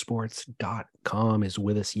 realwatersports.com is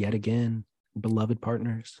with us yet again. Beloved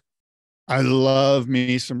partners. I love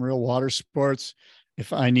me some Real Water Sports.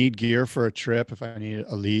 If I need gear for a trip, if I need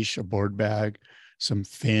a leash, a board bag, some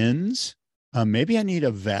fins, maybe I need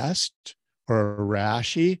a vest or a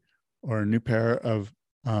rashie or a new pair of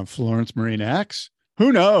Florence Marine X.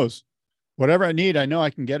 Who knows? Whatever I need, I know I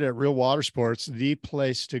can get it at Real Water Sports, the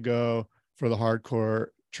place to go for the hardcore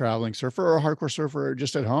traveling surfer or a hardcore surfer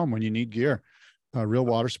just at home when you need gear. Real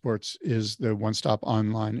Water Sports is the one-stop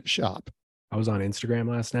online shop. I was on Instagram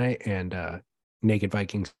last night, and Naked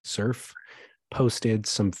Viking Surf posted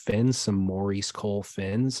some fins, some Maurice Cole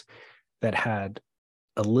fins that had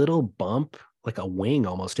a little bump, like a wing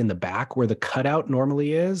almost in the back where the cutout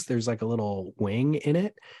normally is. There's like a little wing in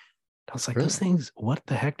it. I was like, Really? Those things, what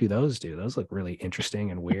the heck do those do? Those look really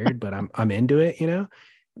interesting and weird, but I'm into it, you know?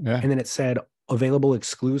 Yeah. And then it said available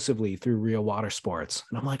exclusively through Real Water Sports.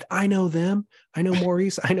 And I'm like, I know them. I know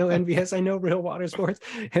Maurice. I know NVS. I know Real Water Sports.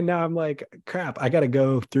 And now I'm like, crap, I got to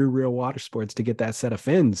go through Real Water Sports to get that set of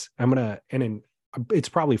fins. It's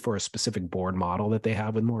probably for a specific board model that they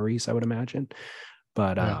have with Maurice, I would imagine.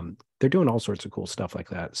 But they're doing all sorts of cool stuff like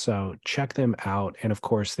that. So check them out. And of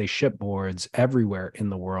course, they ship boards everywhere in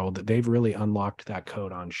the world. They've really unlocked that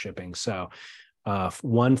code on shipping. So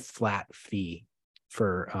one flat fee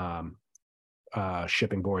for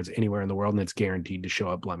shipping boards anywhere in the world, and it's guaranteed to show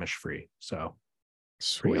up blemish free. So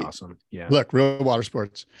Sweet. pretty awesome. Yeah. Look, Real Water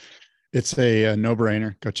Sports. It's a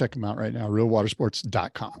no-brainer. Go check them out right now.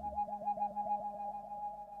 realwatersports.com.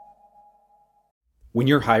 When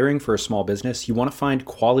you're hiring for a small business, you want to find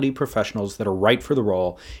quality professionals that are right for the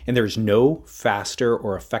role, and there's no faster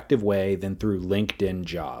or effective way than through LinkedIn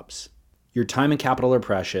Jobs. Your time and capital are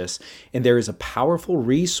precious, and there is a powerful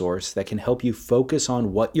resource that can help you focus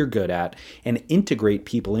on what you're good at and integrate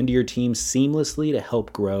people into your team seamlessly to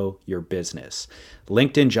help grow your business.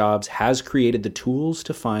 LinkedIn Jobs has created the tools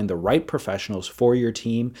to find the right professionals for your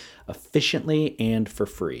team efficiently and for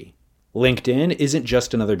free. LinkedIn isn't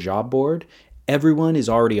just another job board. Everyone is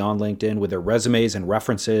already on LinkedIn with their resumes and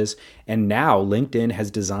references, and now LinkedIn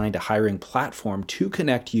has designed a hiring platform to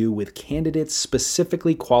connect you with candidates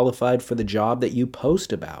specifically qualified for the job that you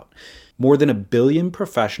post about. More than 1 billion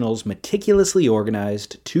professionals meticulously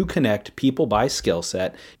organized to connect people by skill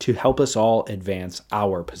set to help us all advance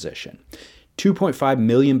our position. 2.5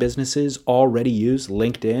 million businesses already use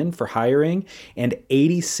LinkedIn for hiring, and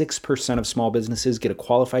 86% of small businesses get a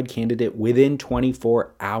qualified candidate within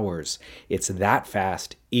 24 hours. It's that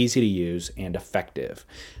fast, easy to use, and effective.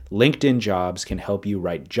 LinkedIn Jobs can help you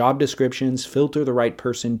write job descriptions, filter the right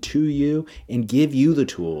person to you, and give you the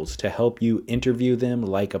tools to help you interview them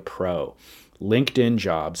like a pro.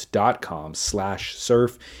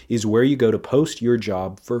 LinkedInjobs.com/surf is where you go to post your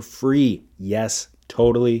job for free. Yes,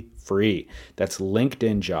 totally free. That's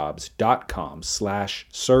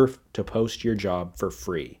LinkedInjobs.com/surf to post your job for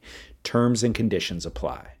free. Terms and conditions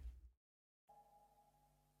apply.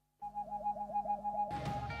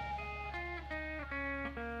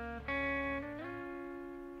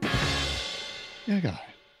 Yeah, guy.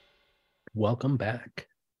 Welcome back.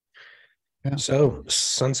 Yeah. So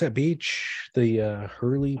Sunset Beach, the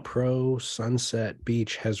Hurley Pro Sunset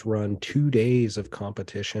Beach has run 2 days of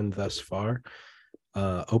competition thus far.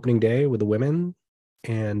 Opening day with the women,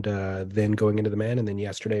 and then going into the men, and then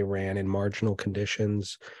yesterday ran in marginal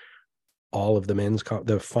conditions all of the men's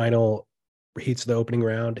the final heats of the opening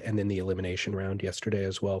round, and then the elimination round yesterday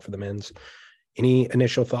as well for the men's. Any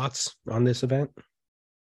initial thoughts on this event?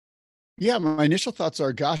 Yeah, my initial thoughts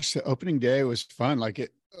are, gosh, the opening day was fun. Like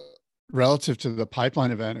it, relative to the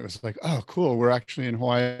Pipeline event, it was like, oh, cool. We're actually in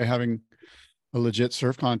Hawaii having a legit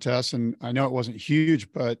surf contest. And I know it wasn't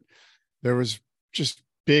huge, but there was just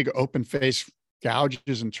big open face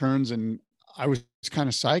gouges and turns. And I was kind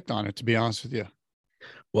of psyched on it, to be honest with you.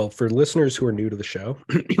 Well, for listeners who are new to the show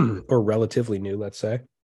or relatively new, let's say,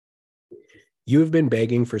 you have been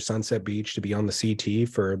begging for Sunset Beach to be on the CT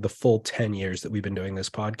for the full 10 years that we've been doing this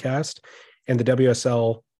podcast. And the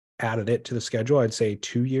WSL added it to the schedule, I'd say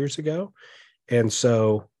 2 years ago. And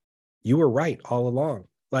so you were right all along.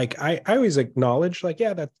 Like I always acknowledge, like,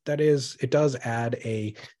 yeah, it does add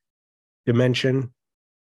a dimension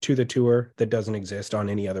to the tour that doesn't exist on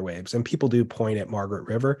any other waves. And people do point at Margaret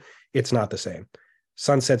River. It's not the same.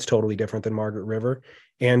 Sunset's totally different than Margaret River.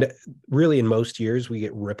 And really, in most years, we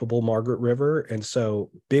get rippable Margaret River. And so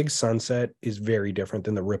Big Sunset is very different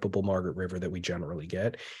than the rippable Margaret River that we generally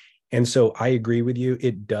get. And so I agree with you.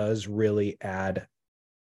 It does really add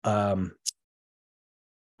a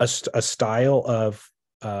style of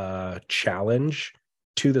challenge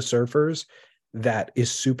to the surfers that is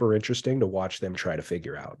super interesting to watch them try to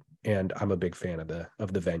figure out. And I'm a big fan of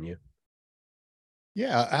the venue.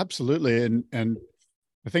 Yeah, absolutely. And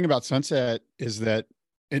the thing about Sunset is that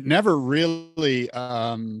it never really,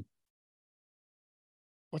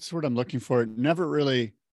 what's the word I'm looking for? It never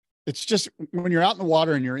really, it's just when you're out in the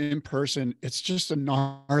water and you're in person, it's just a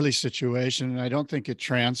gnarly situation. And I don't think it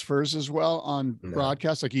transfers as well on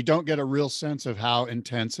broadcast. Like you don't get a real sense of how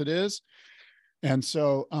intense it is. And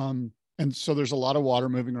so there's a lot of water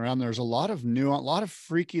moving around. There's a lot of nuance, a lot of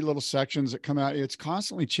freaky little sections that come out. It's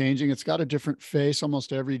constantly changing. It's got a different face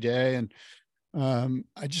almost every day. And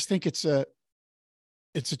I just think it's a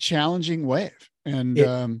challenging wave. And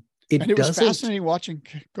it was fascinating watching.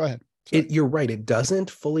 Go ahead. You're right. It doesn't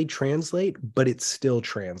fully translate, but it still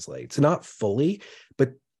translates. Not fully,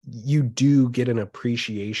 but you do get an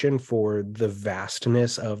appreciation for the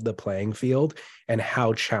vastness of the playing field and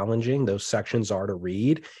how challenging those sections are to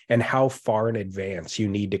read and how far in advance you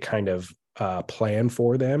need to kind of plan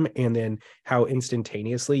for them, and then how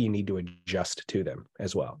instantaneously you need to adjust to them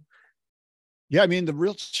as well. Yeah, I mean, the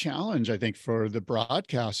real challenge, I think, for the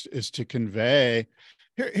broadcast is to convey.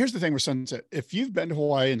 Here's the thing with Sunset. If you've been to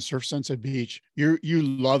Hawaii and surfed Sunset Beach, you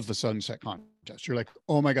love the Sunset contest. You're like,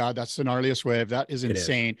 oh my God, that's the gnarliest wave. That is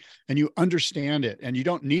insane. And you understand it, and you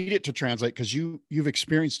don't need it to translate because you've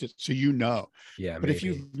experienced it. So you know. Yeah. But if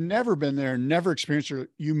you've never been there, never experienced it,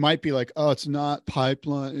 you might be like, oh, it's not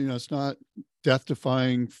pipeline, it's not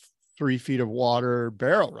death-defying 3 feet of water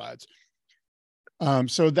barrel rides.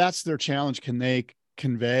 So that's their challenge. Can they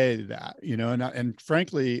convey that, and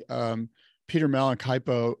frankly, Peter Mel and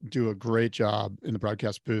Kaipo do a great job in the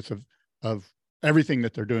broadcast booth of everything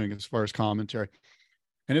that they're doing as far as commentary.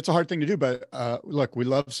 And it's a hard thing to do, but look, we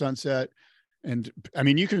love Sunset. And I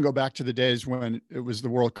mean, you can go back to the days when it was the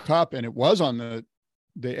World Cup and it was on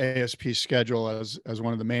the ASP schedule as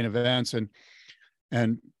one of the main events.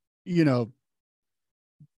 And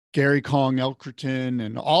Gary Kong Elkerton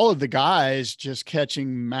and all of the guys just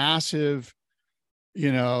catching massive,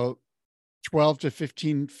 12 to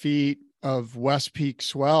 15 feet of West Peak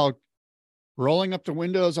swell, rolling up the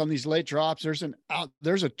windows on these late drops.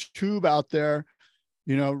 There's a tube out there,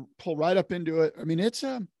 pull right up into it. I mean, it's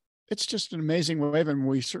just an amazing wave. And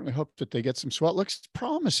we certainly hope that they get some swell. It looks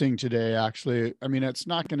promising today, actually. I mean, it's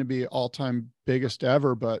not going to be all-time biggest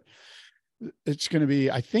ever, but it's going to be,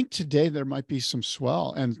 I think today there might be some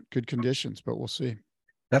swell and good conditions, but we'll see.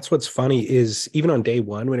 That's what's funny is even on day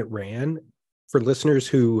one when it ran, for listeners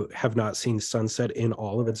who have not seen Sunset in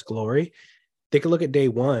all of its glory, they could look at day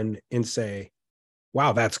one and say,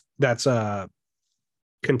 wow, that's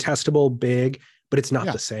contestable, big, but it's not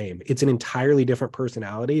the same. It's an entirely different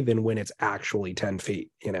personality than when it's actually 10 feet,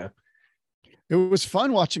 It was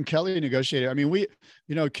fun watching Kelly negotiate. I mean,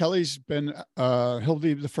 Kelly's been, he'll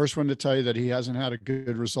be the first one to tell you that he hasn't had a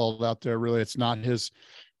good result out there. Really, it's not his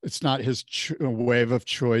wave of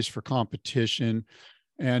choice for competition.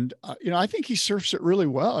 And, I think he surfs it really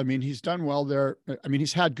well. I mean, he's done well there. I mean,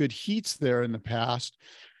 he's had good heats there in the past.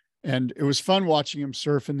 And it was fun watching him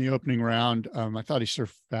surf in the opening round. I thought he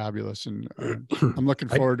surfed fabulous. And I'm looking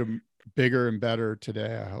forward to bigger and better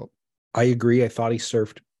today, I hope. I agree. I thought he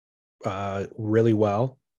surfed really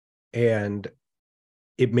well, and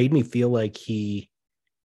it made me feel like he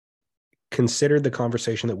considered the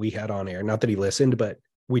conversation that we had on air. Not that he listened, but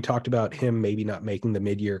we talked about him maybe not making the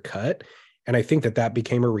mid-year cut, and I think that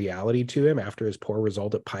became a reality to him after his poor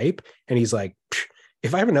result at Pipe. And he's like,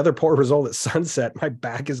 if I have another poor result at Sunset, my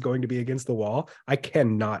back is going to be against the wall. I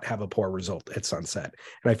cannot have a poor result at Sunset.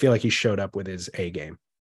 And I feel like he showed up with his A game.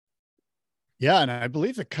 Yeah, and I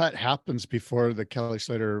believe the cut happens before the Kelly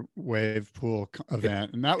Slater wave pool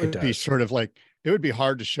event. And that would be sort of like, it would be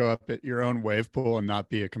hard to show up at your own wave pool and not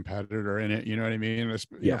be a competitor in it. You know what I mean?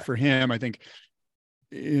 For him, I think,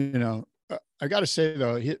 I got to say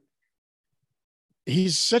though,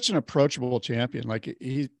 he's such an approachable champion. Like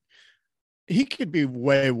he could be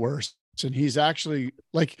way worse. And he's actually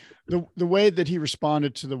like the way that he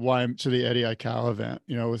responded to the Eddie Aikau event,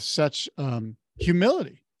 with such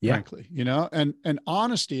humility. Frankly, and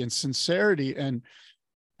honesty and sincerity. And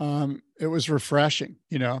it was refreshing,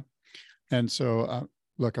 and so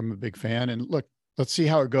look, I'm a big fan, and look, let's see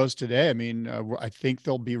how it goes today. I mean, I think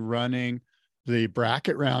they'll be running the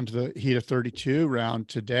bracket round, the heat of 32 round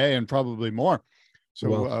today, and probably more.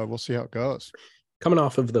 So we'll see how it goes. Coming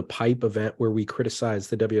off of the pipe event where we criticized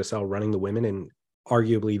the WSL running the women in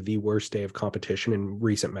arguably the worst day of competition in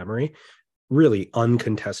recent memory, really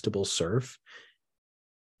uncontestable surf,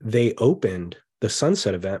 they opened the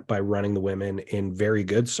Sunset event by running the women in very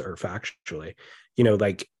good surf, actually.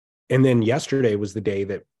 And then yesterday was the day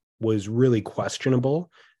that was really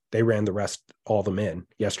questionable. They ran all the men.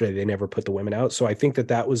 Yesterday, they never put the women out. So I think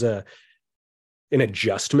that was an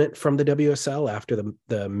adjustment from the WSL after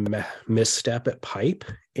the misstep at Pipe.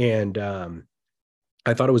 And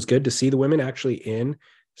I thought it was good to see the women actually in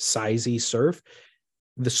sizey surf.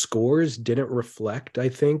 The scores didn't reflect, I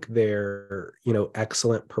think, their,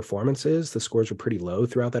 excellent performances. The scores were pretty low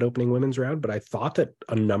throughout that opening women's round, but I thought that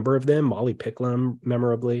a number of them, Molly Picklum,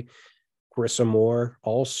 memorably, Carissa Moore,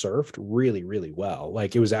 all surfed really, really well.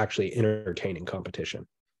 Like, it was actually entertaining competition.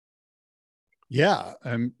 Yeah.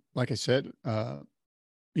 Like I said,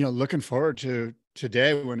 looking forward to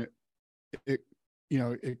today when it'll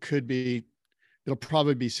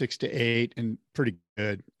probably be 6 to 8 and pretty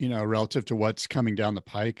good, relative to what's coming down the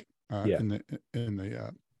pike in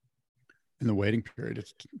the waiting period.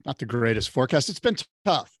 It's not the greatest forecast. It's been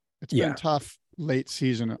tough. It's been tough late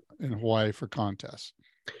season in Hawaii for contests.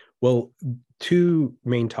 Well, two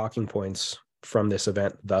main talking points from this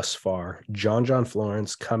event thus far. John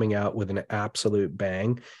Florence coming out with an absolute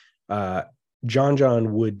bang.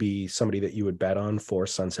 John would be somebody that you would bet on for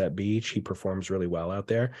Sunset Beach. He performs really well out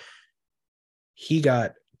there. He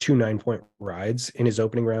got 2 9-point rides in his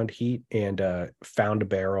opening round heat and found a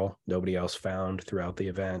barrel nobody else found throughout the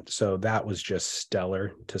event. So that was just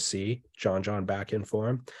stellar to see John back in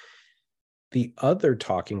form. The other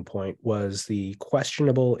talking point was the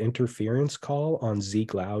questionable interference call on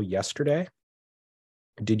Zeke Lau yesterday.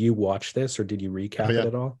 Did you watch this, or did you recap it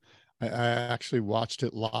at all? I actually watched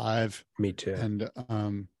it live. Me too. And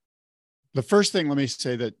the first thing, let me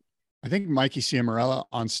say that I think Mikey Ciamarella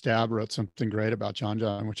on Stab wrote something great about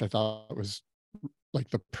John, which I thought was like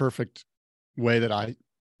the perfect way that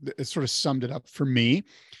it sort of summed it up for me,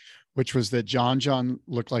 which was that John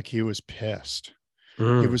looked like he was pissed. He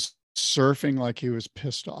was surfing like he was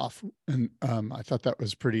pissed off. And I thought that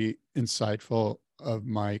was pretty insightful of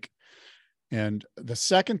Mike. And the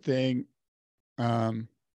second thing,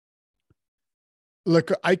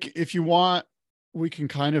 look, if you want, we can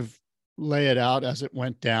kind of lay it out as it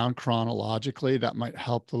went down chronologically. That might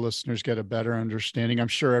help the listeners get a better understanding. I'm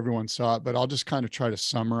sure everyone saw it, but I'll just kind of try to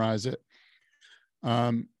summarize it.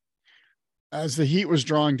 As the heat was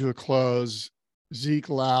drawing to a close, Zeke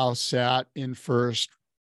Lau sat in first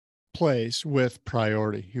place with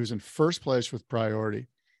priority. He was in first place with priority.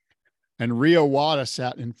 And Rio Wada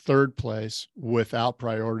sat in third place without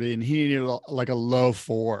priority, and he needed like a low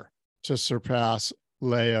 4 to surpass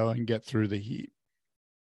Leo and get through the heat.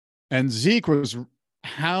 And Zeke was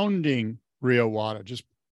hounding Rio Wada, just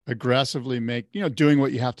aggressively doing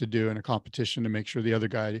what you have to do in a competition to make sure the other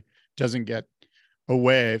guy doesn't get a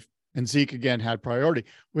wave. And Zeke again had priority.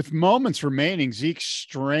 With moments remaining, Zeke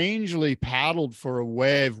strangely paddled for a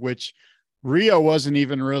wave, which Rio wasn't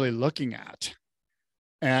even really looking at.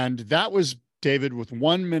 And that was David with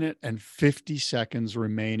 1 minute and 50 seconds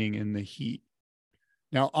remaining in the heat.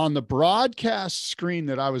 Now, on the broadcast screen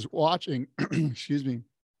that I was watching, excuse me,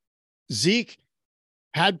 Zeke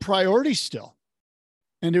had priority still.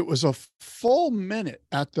 And it was a full minute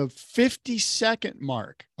at the 50-second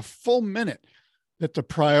mark, a full minute, that the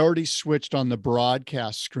priority switched on the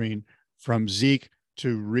broadcast screen from Zeke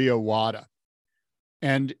to Rio Wada.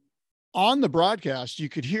 And on the broadcast, you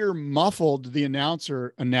could hear muffled the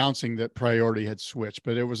announcer announcing that priority had switched,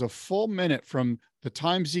 but it was a full minute from the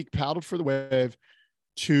time Zeke paddled for the wave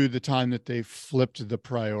to the time that they flipped the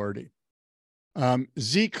priority.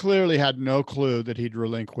 Zeke clearly had no clue that he'd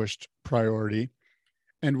relinquished priority.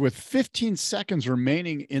 And with 15 seconds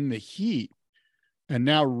remaining in the heat, and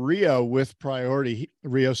now Rio with priority,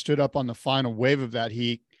 Rio stood up on the final wave of that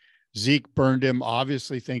heat. Zeke burned him,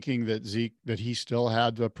 obviously thinking that he still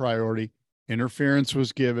had the priority. Interference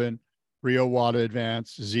was given. Rio Wada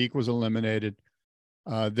advanced. Zeke was eliminated.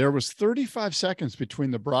 There was 35 seconds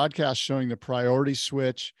between the broadcast showing the priority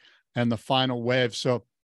switch and the final wave. So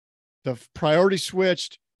the priority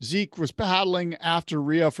switched. Zeke was paddling after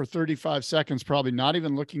Rio for 35 seconds, probably not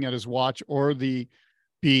even looking at his watch or the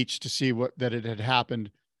beach to see that it had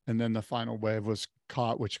happened. And then the final wave was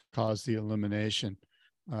caught, which caused the elimination.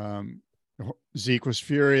 Zeke was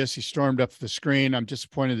furious. He stormed up the screen. I'm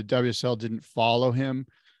disappointed the WSL didn't follow him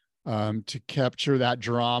to capture that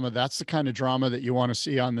drama. That's the kind of drama that you want to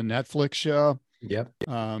see on the Netflix show. Yep.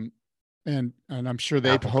 And I'm sure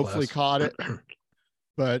they hopefully caught it,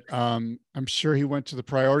 but I'm sure he went to the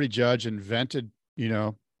priority judge and vented,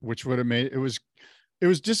 which would have made it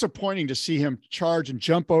was disappointing to see him charge and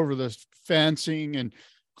jump over the fencing and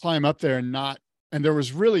climb up there and there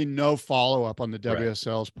was really no follow-up on the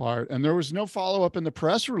WSL's part. And there was no follow-up in the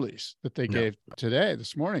press release that they gave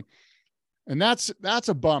this morning. And that's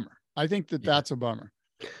a bummer. I think that's a bummer.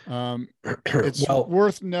 It's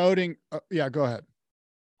worth noting. Go ahead.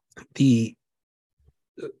 If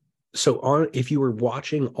you were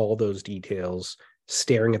watching all those details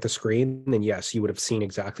staring at the screen, then yes, you would have seen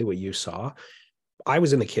exactly what you saw. I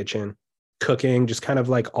was in the kitchen cooking, just kind of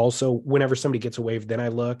like, also whenever somebody gets a wave, then I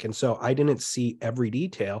look. And so I didn't see every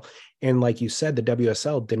detail. And like you said, the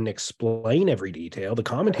WSL didn't explain every detail. The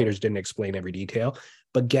commentators didn't explain every detail,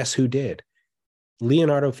 but guess who did?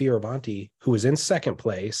 Leonardo Fioravanti, who was in second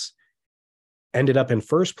place, ended up in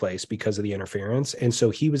first place because of the interference. And so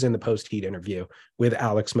he was in the post-heat interview with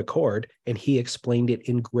Alex McCord, and he explained it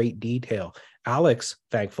in great detail. Alex,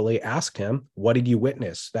 thankfully, asked him, what did you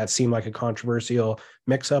witness? That seemed like a controversial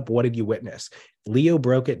mix-up. What did you witness? Leo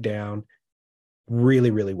broke it down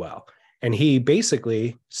really, really well. And he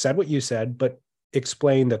basically said what you said, but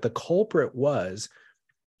explained that the culprit was,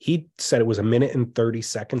 he said it was 1 minute and 30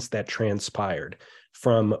 seconds that transpired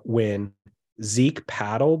from when Zeke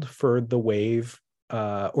paddled for the wave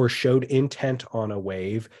or showed intent on a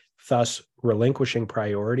wave, thus relinquishing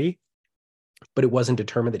priority, but it wasn't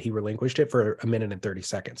determined that he relinquished it for 1 minute and 30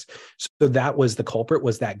 seconds. So that was the culprit,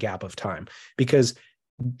 was that gap of time, because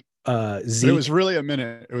Zeke... It was really a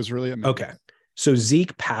minute. Okay. So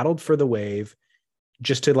Zeke paddled for the wave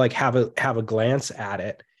just to like have a glance at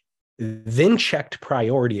it, then checked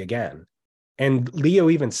priority again. And Leo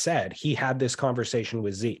even said he had this conversation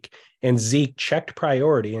with Zeke, and Zeke checked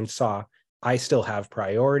priority and saw, I still have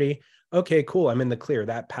priority. Okay, cool. I'm in the clear.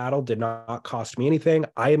 That paddle did not cost me anything.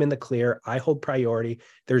 I am in the clear. I hold priority.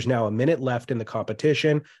 There's now 1 minute left in the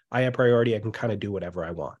competition. I have priority. I can kind of do whatever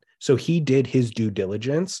I want. So he did his due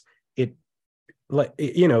diligence.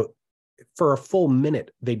 For a full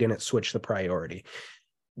minute, they didn't switch the priority.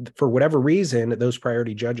 For whatever reason, those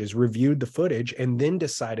priority judges reviewed the footage and then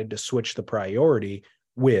decided to switch the priority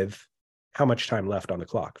with how much time left on the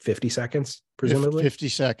clock? 50 seconds, presumably? 50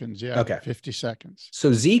 seconds, yeah. Okay. 50 seconds.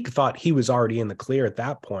 So Zeke thought he was already in the clear at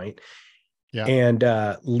that point. Yeah. And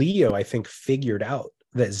Leo, I think, figured out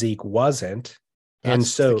that Zeke wasn't.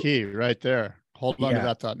 That's the key right there. Hold on to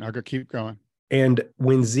that thought. Now go keep going. And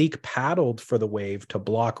when Zeke paddled for the wave to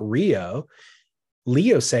block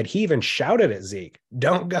Leo said he even shouted at Zeke,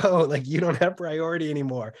 don't go, like you don't have priority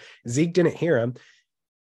anymore. Zeke didn't hear him.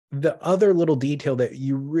 The other little detail that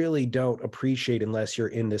you really don't appreciate unless you're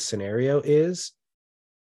in this scenario is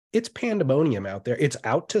it's pandemonium out there. It's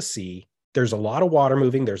out to sea. There's a lot of water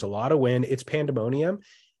moving. There's a lot of wind. It's pandemonium.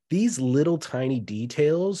 These little tiny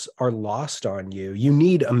details are lost on you. You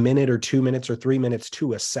need 1 minute or 2 minutes or 3 minutes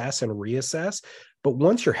to assess and reassess. But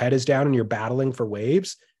once your head is down and you're battling for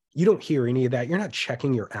waves, you don't hear any of that. You're not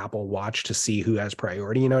checking your Apple Watch to see who has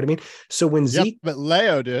priority. You know what I mean? So when Zeke, but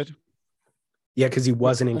Leo did. Yeah, because he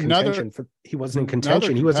wasn't in contention. He wasn't in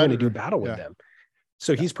contention. He wasn't going to do battle with them.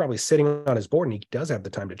 So he's probably sitting on his board and he does have the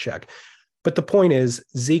time to check. But the point is,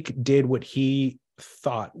 Zeke did what he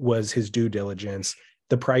thought was his due diligence.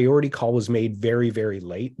 The priority call was made very, very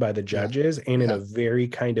late by the judges and in a very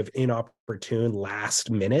kind of inopportune last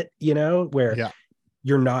minute, where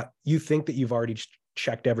you think that you've already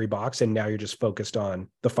checked every box and now you're just focused on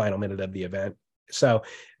the final minute of the event. So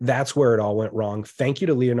that's where it all went wrong. Thank you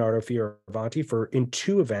to Leonardo Fioravanti for, in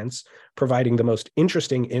 2 events, providing the most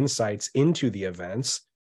interesting insights into the events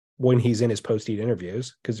when he's in his post-heat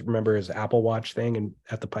interviews, because remember his Apple Watch thing and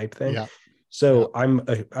at the pipe thing. Yeah. So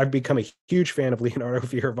I've become a huge fan of Leonardo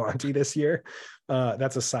Fioravanti this year.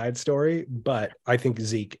 That's a side story, but I think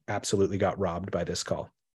Zeke absolutely got robbed by this call.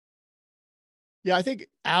 Yeah, I think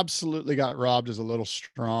absolutely got robbed is a little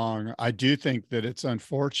strong. I do think that it's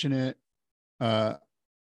unfortunate. I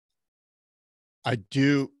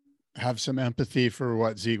do have some empathy for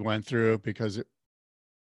what Zeke went through because it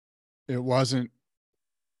wasn't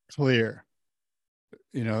clear.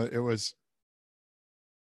 It was,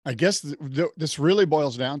 I guess this really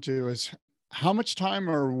boils down to is how much time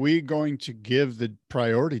are we going to give the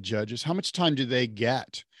priority judges? How much time do they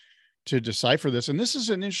get to decipher this? And this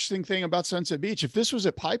is an interesting thing about Sunset Beach. If this was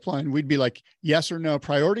at Pipeline, we'd be like, yes or no.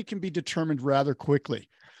 Priority can be determined rather quickly.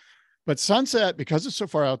 But Sunset, because it's so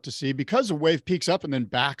far out to sea, because the wave peaks up and then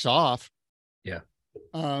backs off. Yeah.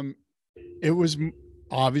 It was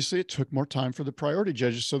obviously it took more time for the priority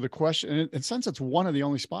judges. So the question, and since it's one of the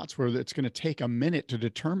only spots where it's going to take a minute to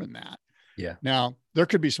determine that. Yeah. Now there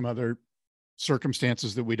could be some other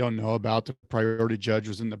circumstances that we don't know about. The priority judge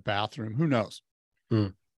was in the bathroom. Who knows?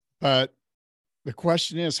 But the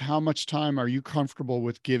question is, how much time are you comfortable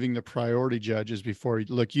with giving the priority judges before you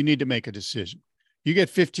look? You need to make a decision. You get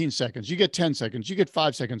 15 seconds, you get 10 seconds, you get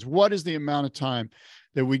 5 seconds. What is the amount of time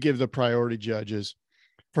that we give the priority judges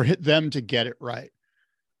for them to get it right?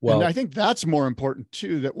 Well, and I think that's more important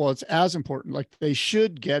too, that, well, it's as important, like they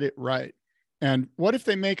should get it right. And what if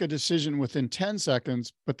they make a decision within 10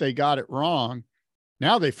 seconds, but they got it wrong?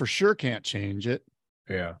 Now they for sure can't change it.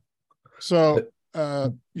 Yeah. So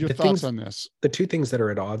your thoughts on this? The two things that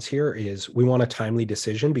are at odds here is we want a timely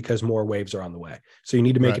decision because more waves are on the way. So you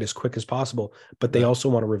need to make it as quick as possible, but they also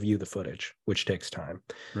want to review the footage, which takes time.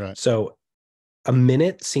 Right. So a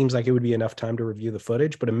minute seems like it would be enough time to review the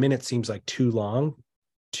footage, but a minute seems like too long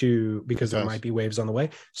because there might be waves on the way.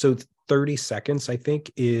 So 30 seconds, I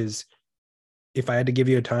think, is, if I had to give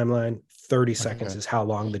you a timeline, 30 seconds is how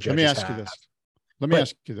long the judges have. Let me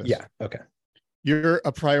ask you this. Yeah. Okay. You're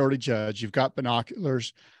a priority judge. You've got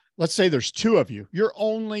binoculars. Let's say there's two of you. Your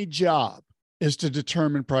only job is to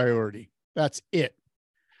determine priority. That's it.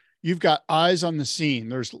 You've got eyes on the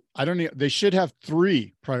scene. They should have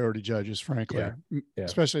 3 priority judges, frankly,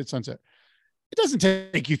 especially at sunset. It doesn't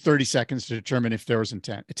take you 30 seconds to determine if there was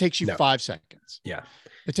intent. It takes you 5 seconds. Yeah.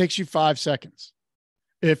 It takes you 5 seconds.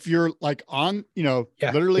 If you're like on,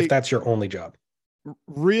 literally, if that's your only job,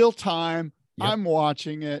 real time, I'm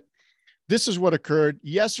watching it. This is what occurred.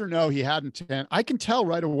 Yes or no, he had intent. I can tell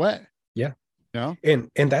right away. Yeah. No. And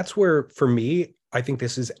that's where, for me, I think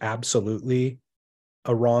this is absolutely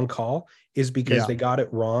a wrong call, is because they got it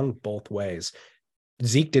wrong both ways.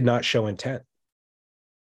 Zeke did not show intent.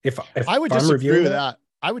 If I would disagree with that.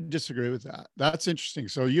 I would disagree with that. That's interesting.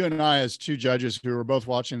 So you and I, as two judges who are both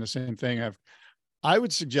watching the same thing, I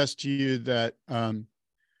would suggest to you that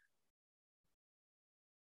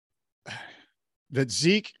that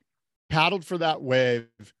Zeke paddled for that wave,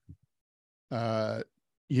 to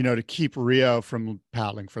keep Rio from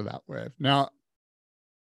paddling for that wave. Now,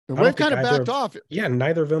 the wave kind of backed off. Yeah,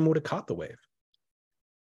 neither of them would have caught the wave.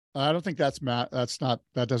 I don't think that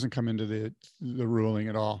doesn't come into the ruling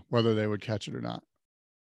at all, whether they would catch it or not.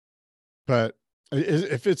 But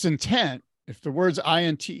if it's intent, if the words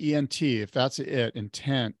INTENT, if that's it,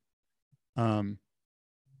 intent, I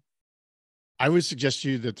would suggest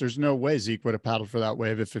to you that there's no way Zeke would have paddled for that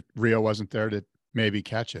wave if Rio wasn't there to maybe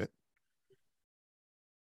catch it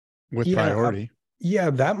with priority. Yeah,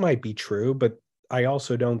 that might be true, but I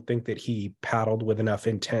also don't think that he paddled with enough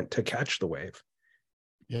intent to catch the wave.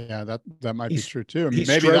 Yeah, that might be true too. I mean,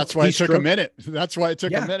 maybe that's why it took a minute. That's why it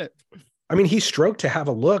took a minute. I mean, he stroked to have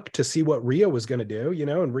a look to see what Rio was going to do,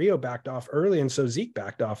 and Rio backed off early, and so Zeke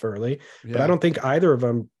backed off early. Yeah. But I don't think either of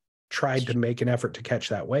them tried to make an effort to catch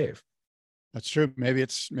that wave. That's true. Maybe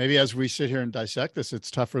as we sit here and dissect this, it's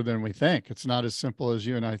tougher than we think. It's not as simple as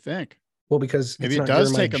you and I think. Well, because maybe it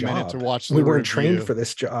does take a minute to watch. We weren't trained for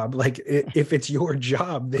this job. Like if it's your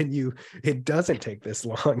job, then it doesn't take this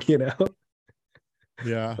long,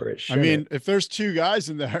 Yeah. I mean, if there's 2 guys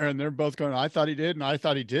in there and they're both going, I thought he did and I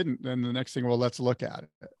thought he didn't, then the next thing, well, let's look at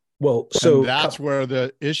it. Well, so and that's where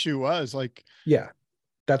the issue was. Like, yeah,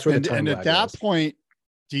 that's where and at that point,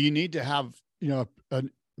 do you need to have, a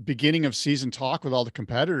beginning of season talk with all the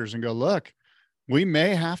competitors and go, look, we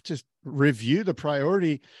may have to review the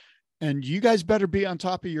priority and you guys better be on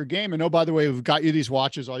top of your game. And oh, by the way, we've got you these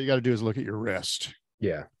watches. All you got to do is look at your wrist.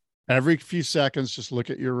 Yeah. Every few seconds, just look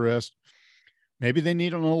at your wrist. Maybe they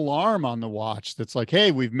need an alarm on the watch that's like, hey,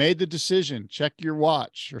 we've made the decision. Check your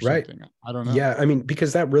watch or something. I don't know. Yeah. I mean,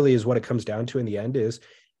 because that really is what it comes down to in the end is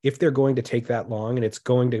if they're going to take that long and it's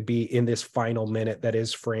going to be in this final minute that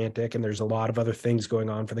is frantic and there's a lot of other things going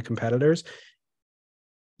on for the competitors,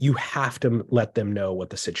 you have to let them know what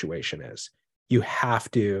the situation is. You have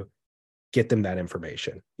to get them that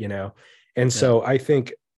information, And so I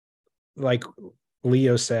think, like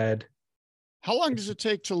Leo said, how long does it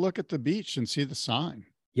take to look at the beach and see the sign?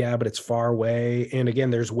 Yeah, but it's far away. And again,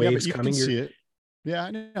 there's waves coming. You can see it. Yeah,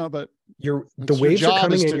 I know, but the waves are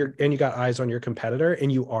coming and you got eyes on your competitor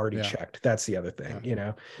and you already checked. That's the other thing,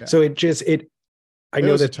 Yeah. So I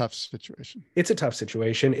know that's a tough situation. It's a tough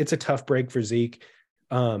situation. It's a tough break for Zeke.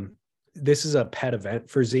 This is a pet event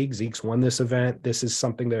for Zeke. Zeke's won this event. This is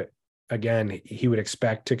something that, again, he would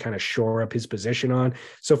expect to kind of shore up his position on.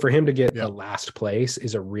 So for him to get the last place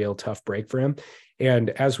is a real tough break for him.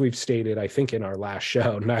 And as we've stated, I think in our last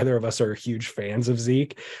show, neither of us are huge fans of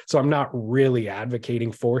Zeke. So I'm not really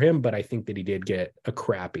advocating for him, but I think that he did get a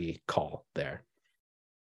crappy call there.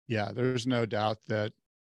 yeah, there's no doubt that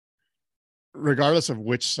regardless of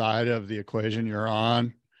which side of the equation you're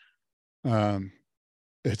on,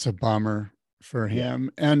 it's a bummer for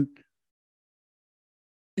him. And,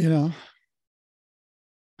 I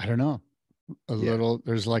don't know,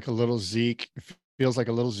 there's like a little Zeke, it feels like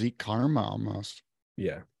a little Zeke karma almost.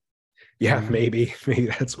 Yeah. Maybe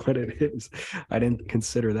that's what it is. I didn't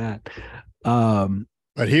consider that.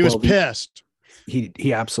 But he was pissed.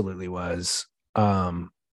 He absolutely was. The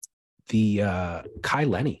Kai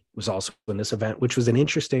Lenny was also in this event, which was an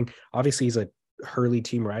interesting, obviously he's a Hurley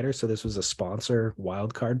team rider, so this was a sponsor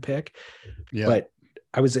wildcard pick. Yeah. But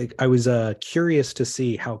I was curious to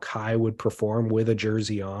see how Kai would perform with a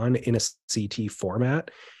jersey on in a CT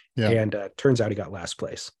format. Yeah. And turns out he got last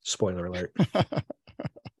place. Spoiler alert.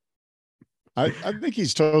 I think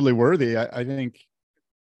he's totally worthy. I think,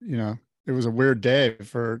 it was a weird day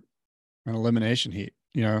for an elimination heat.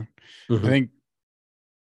 I think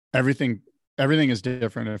everything is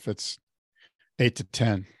different if it's 8 to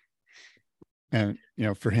 10. And,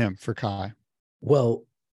 for Kai. Well,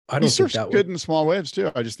 I don't think that good in small waves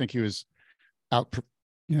too. I just think he was out,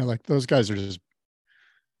 like those guys are just,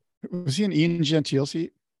 was he an Ian Gentile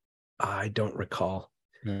seat? I don't recall.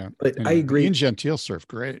 Yeah. But I agree. Ian Gentile surfed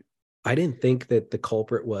great. I didn't think that the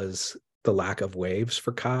culprit was the lack of waves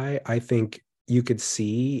for Kai. I think you could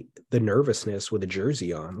see the nervousness with a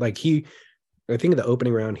jersey on. Like I think in the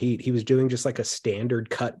opening round heat, he was doing just like a standard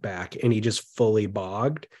cutback and he just fully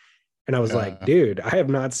bogged. And I was like, dude, I have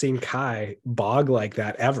not seen Kai bog like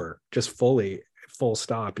that ever, just full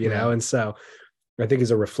stop, you know? And so I think it's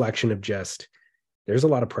a reflection of just, there's a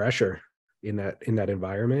lot of pressure in that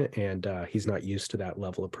environment. And he's not used to that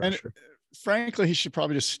level of pressure. And frankly, he should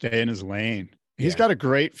probably just stay in his lane. He's got a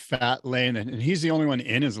great fat lane and he's the only one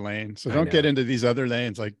in his lane. So don't get into these other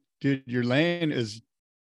lanes. Like, dude, your lane is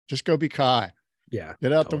just go be Kai. Yeah.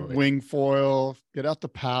 Get out the wing foil, get out the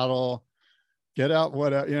paddle, get out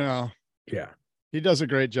Yeah. He does a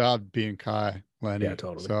great job being Kai Lenny. Yeah,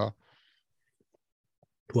 totally. So,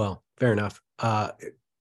 well, fair enough.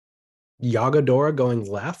 Yago Dora going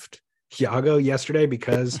left. Yago yesterday,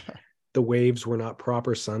 because the waves were not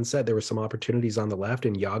proper sunset, there were some opportunities on the left,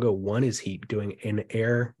 and Yago won his heat doing an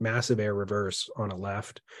massive air reverse on a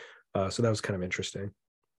left. So that was kind of interesting.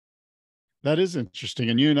 That is interesting.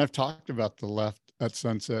 And you and I've talked about the left at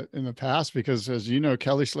sunset in the past, because as you know,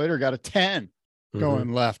 Kelly Slater got a 10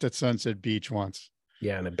 going left at Sunset Beach once.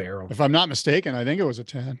 Yeah, in a barrel. If I'm not mistaken, I think it was a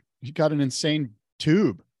 10. He got an insane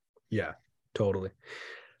tube. Yeah, totally.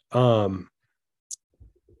 I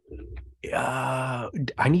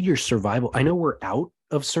need your survival. I know we're out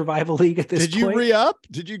of Survival League at this point. Did you re-up?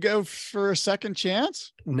 Did you go for a second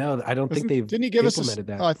chance? No, I don't think they've didn't he give implemented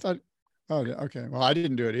that. Oh, I thought. Oh, okay. Well, I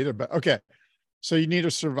didn't do it either, but okay. So you need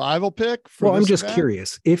a survival pick for Well, I'm just event?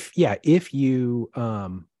 curious if you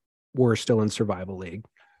were still in Survival League,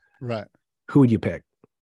 right? Who would you pick?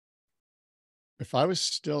 If I was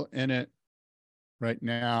still in it right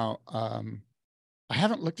now, I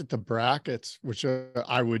haven't looked at the brackets, which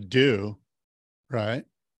I would do, right?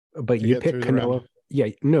 But you pick Kanoa. Yeah,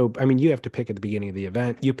 no, I mean, you have to pick at the beginning of the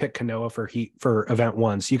event. You pick Kanoa for event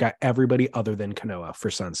 1. So you got everybody other than Kanoa for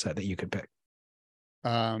Sunset that you could pick.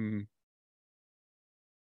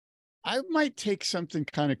 I might take something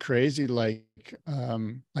kind of crazy like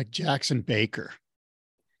Jackson Baker.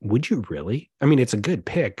 Would you really? I mean, it's a good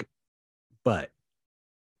pick, but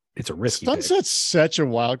it's a risky Sunset's such a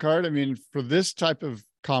wild card. I mean, for this type of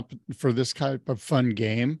fun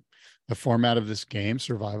game, the format of this game,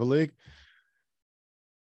 Survival League,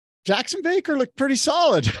 Jackson Baker looked pretty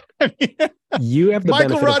solid. I mean, you have the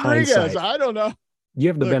Michael benefit Rodriguez. of hindsight. I don't know. You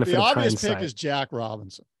have the benefit of hindsight. The obvious pick is Jack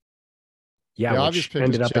Robinson. Yeah, which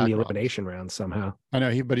ended up in the elimination round somehow. I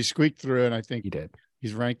know but he squeaked through, and I think he did.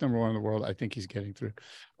 He's ranked number 1 in the world. I think he's getting through.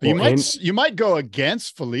 But you might go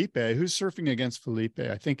against Felipe. Who's surfing against Felipe?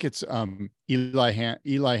 I think it's Eli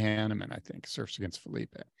Hanneman. I think surfs against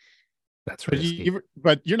Felipe. That's risky.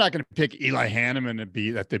 But you're not going to pick Eli Hanneman to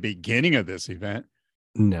be at the beginning of this event.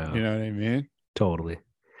 No, you know what I mean? Totally.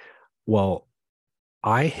 Well,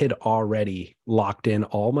 I had already locked in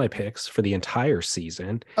all my picks for the entire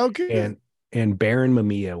season. Okay. And Baron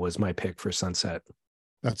Mamiya was my pick for Sunset.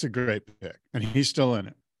 That's a great pick. And he's still in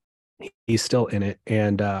it. He's still in it.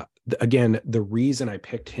 And again, the reason I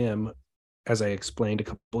picked him, as I explained a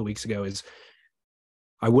couple of weeks ago, is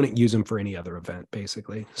I wouldn't use him for any other event,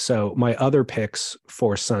 basically. So my other picks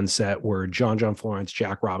for Sunset were John Florence,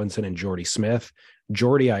 Jack Robinson, and Jordy Smith.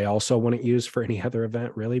 Jordy, I also wouldn't use for any other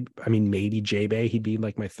event, really. I mean, maybe J-Bay, he'd be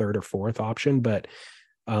like my 3rd or 4th option, but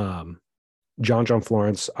John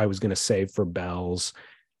Florence, I was going to save for Bells.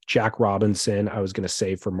 Jack Robinson, I was going to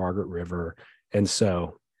save for Margaret River. And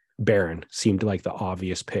so Barron seemed like the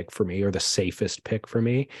obvious pick for me, or the safest pick for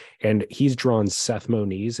me. And he's drawn Seth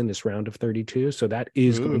Moniz in this round of 32. So that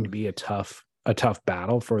is going to be a tough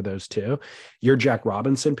battle for those two. Your Jack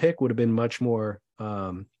Robinson pick would have been much more,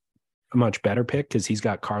 a much better pick, because he's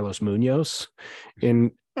got Carlos Munoz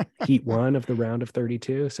in heat 1 of the round of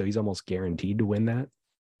 32. So he's almost guaranteed to win that.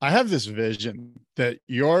 I have this vision that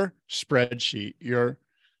your spreadsheet, your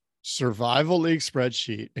survival league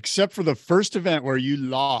spreadsheet, except for the first event where you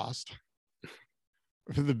lost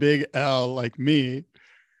for the big L like me,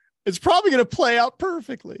 it's probably going to play out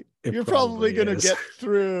perfectly. You're probably going to get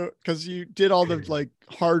through because you did all the like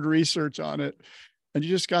hard research on it, and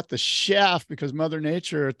you just got the shaft because Mother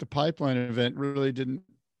Nature at the pipeline event really didn't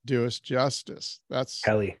do us justice. That's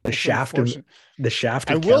Kelly, the shaft of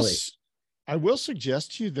Kelly. I will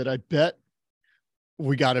suggest to you that I bet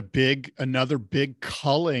we got another big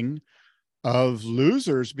culling of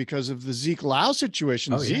losers because of the Zeke Lau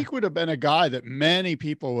situation. Zeke would have been a guy that many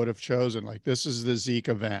people would have chosen. Like, this is the Zeke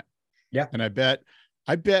event. Yeah. And I bet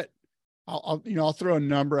I'll throw a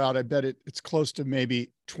number out. I bet it's close to maybe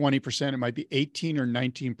 20%. It might be 18 or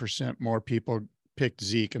 19% more people picked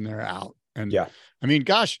Zeke and they're out. And yeah, I mean,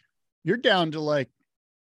 gosh, you're down to like,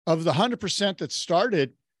 of the 100% that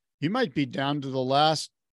started, you might be down to the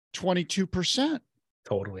last 22%.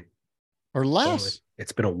 Totally. Or less. Totally.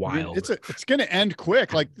 It's been a while. I mean, it's going to end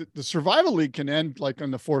quick. Like the survival league can end like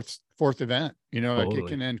on the fourth event, totally. Like it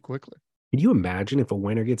can end quickly. Can you imagine if a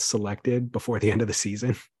winner gets selected before the end of the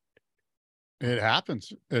season? It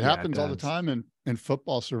happens. It happens all the time in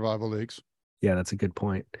football survival leagues. Yeah, that's a good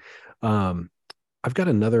point. I've got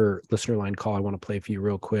another listener line call I want to play for you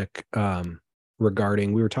real quick.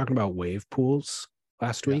 Regarding, we were talking about wave pools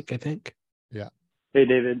last week, I think. Yeah. Hey,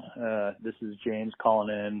 David. This is James calling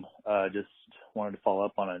in. Just wanted to follow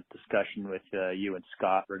up on a discussion with you and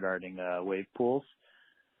Scott regarding wave pools.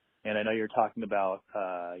 And I know you're talking about,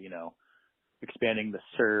 expanding the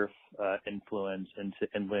surf influence into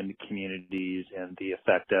inland communities and the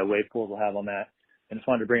effect wave pools will have on that. And just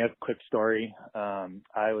wanted to bring up a quick story.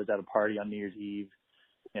 I was at a party on New Year's Eve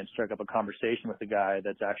and struck up a conversation with a guy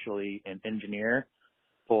that's actually an engineer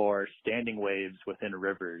for standing waves within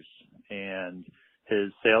rivers. And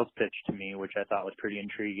his sales pitch to me, which I thought was pretty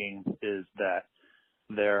intriguing, is that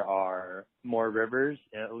there are more rivers,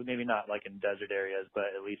 maybe not like in desert areas, but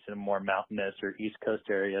at least in more mountainous or East Coast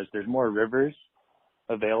areas, there's more rivers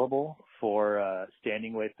available for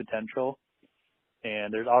standing wave potential.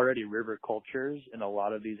 And there's already river cultures in a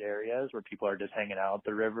lot of these areas where people are just hanging out at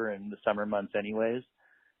the river in the summer months anyways.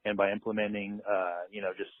 And by implementing,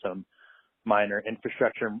 just some minor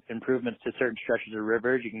infrastructure improvements to certain stretches of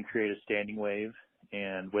rivers, you can create a standing wave.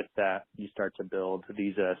 And with that, you start to build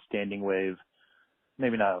these standing wave,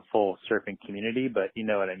 maybe not a full surfing community, but you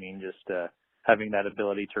know what I mean, just having that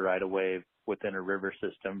ability to ride a wave within a river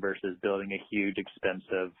system versus building a huge,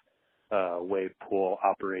 expensive wave pool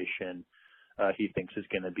operation. He thinks is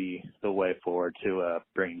going to be the way forward to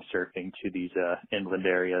bringing surfing to these inland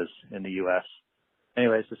areas in the U.S.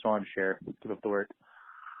 Anyways, just wanted to share. Keep up the work.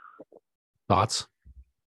 Thoughts?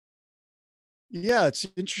 Yeah, it's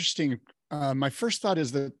interesting. My first thought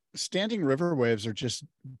is that standing river waves are just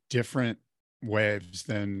different waves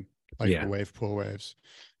than the wave pool waves.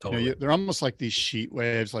 Totally. They're almost like these sheet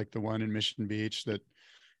waves, like the one in Mission Beach that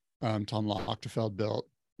Tom Lochtefeld built.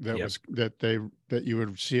 That you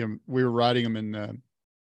would see them. We were riding them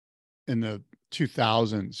in the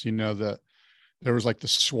 2000s. There was like the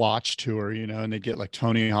Swatch tour, and they get like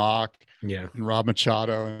Tony Hawk, and Rob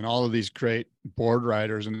Machado, and all of these great board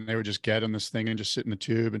riders, and they would just get on this thing and just sit in the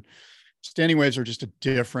tube. And standing waves are just a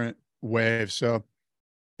different wave, so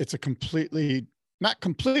it's not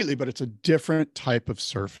completely, but it's a different type of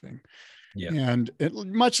surfing. Yeah. And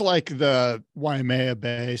much like the Waimea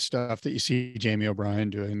Bay stuff that you see Jamie O'Brien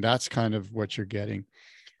doing, that's kind of what you're getting.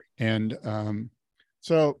 And my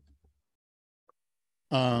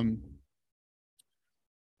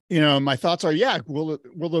thoughts are, will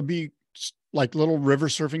there be like little river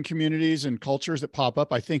surfing communities and cultures that pop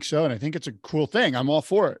up? I think so. And I think it's a cool thing. I'm all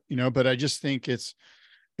for it, but I just think it's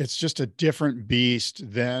just a different beast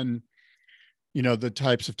than the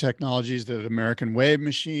types of technologies that American Wave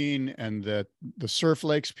Machine and that the Surf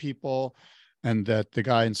Lakes people and that the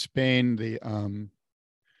guy in Spain, the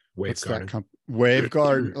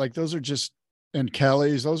Waveguard, like those are just, and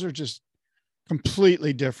Kelly's, those are just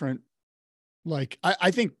completely different. Like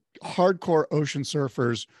I think hardcore ocean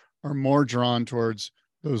surfers are more drawn towards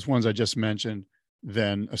those ones I just mentioned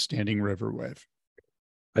than a standing river wave.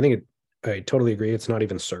 I totally agree. It's not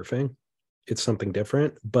even surfing. It's something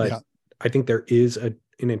different, but I think there is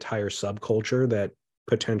an entire subculture that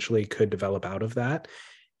potentially could develop out of that,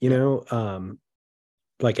 you know.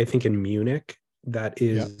 Like I think in Munich, that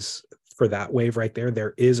is for that wave right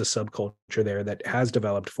there is a subculture there that has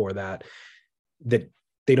developed for that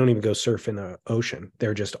they don't even go surf in the ocean.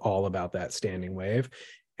 They're just all about that standing wave.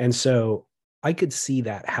 And so I could see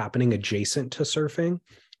that happening adjacent to surfing.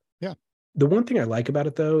 Yeah. The one thing I like about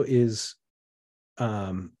it though is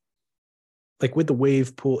like with the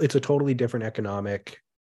wave pool, it's a totally different economic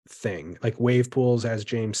thing. Like wave pools, as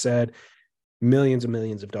James said, millions and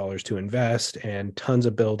millions of dollars to invest and tons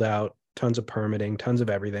of build out, tons of permitting, tons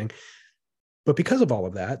of everything. But because of all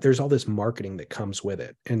of that, there's all this marketing that comes with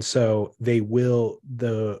it. And so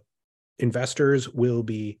the investors will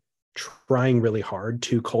be trying really hard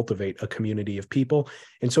to cultivate a community of people.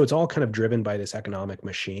 And so it's all kind of driven by this economic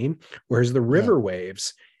machine. Whereas the river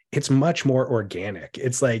waves, it's much more organic.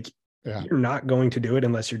 It's like, you're not going to do it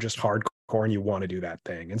unless you're just hardcore and you want to do that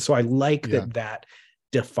thing. And so I like that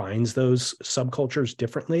defines those subcultures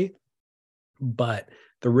differently. But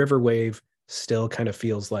the river wave still kind of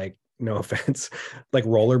feels like, no offense, like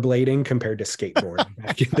rollerblading compared to skateboarding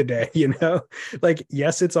back in the day, you know? Like,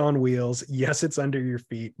 yes, it's on wheels. Yes, it's under your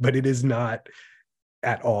feet, but it is not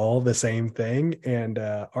at all the same thing. And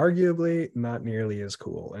arguably not nearly as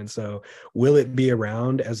cool. And so will it be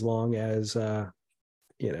around as long as,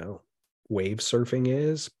 you know, wave surfing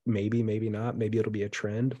is? Maybe, maybe not. Maybe it'll be a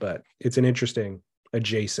trend, but it's an interesting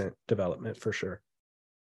adjacent development for sure.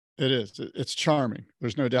 It is. It's charming.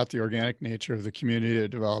 There's no doubt the organic nature of the community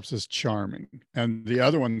it develops is charming. And the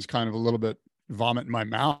other one's kind of a little bit vomit in my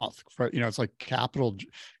mouth. You know, it's like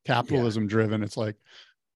capitalism driven. It's like,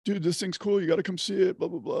 dude, this thing's cool. You got to come see it. Blah,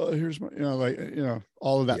 blah, blah. Here's my, you know, like, you know,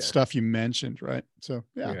 all of that stuff you mentioned. Right. So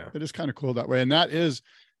it is kind of cool that way. And that is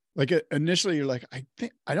like initially you're like, I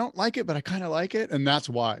think I don't like it, but I kind of like it. And that's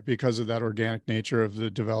why, because of that organic nature of the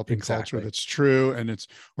developing culture that's true and it's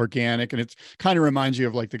organic. And it kind of reminds you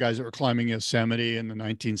of like the guys that were climbing Yosemite in the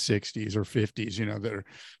 1960s or 50s, you know, that are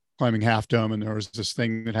climbing Half Dome. And there was this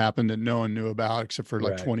thing that happened that no one knew about except for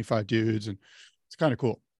like 25 dudes. And it's kind of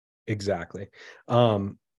cool. Exactly.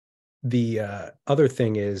 The other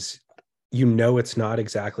thing is, you know, it's not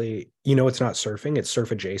exactly, you know, it's not surfing, it's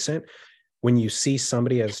surf adjacent. When you see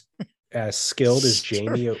somebody as skilled as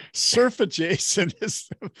Jamie, surf adjacent is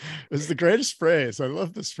the greatest phrase. I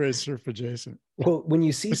love this phrase, surf adjacent. Well, when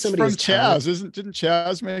you see somebody from Chaz, didn't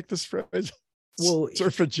Chaz make this phrase? Well,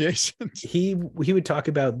 surf adjacent. He would talk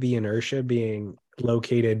about the inertia being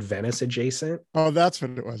located Venice adjacent. Oh, that's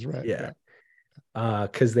what it was, right? Yeah.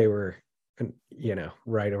 Because they were, you know,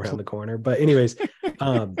 right around the corner. But anyways,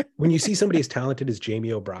 when you see somebody as talented as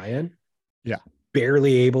Jamie O'Brien,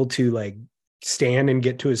 barely able to like stand and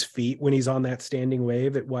get to his feet when he's on that standing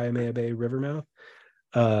wave at Waimea Bay Rivermouth,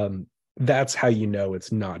 that's how you know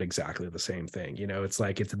it's not exactly the same thing. You know, it's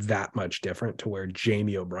like it's that much different to where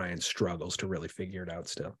Jamie O'Brien struggles to really figure it out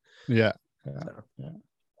still. Yeah.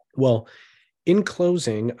 Well, in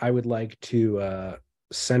closing, I would like to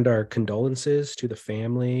send our condolences to the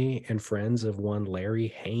family and friends of one Larry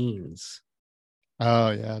Haynes.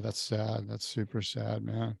 Oh yeah, that's sad. That's super sad,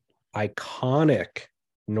 man. Iconic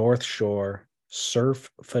North Shore surf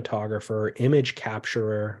photographer, image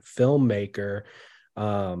capturer, filmmaker,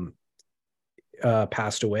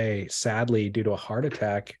 passed away sadly due to a heart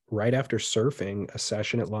attack right after surfing a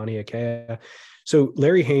session at Lani Akea. So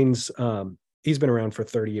Larry Haynes, he's been around for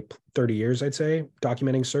 30 years, I'd say,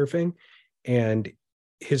 documenting surfing. And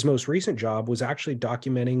his most recent job was actually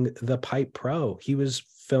documenting the Pipe Pro. He was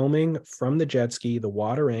filming from the jet ski, the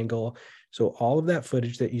water angle. So all of that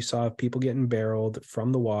footage that you saw of people getting barreled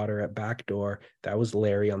from the water at Backdoor, that was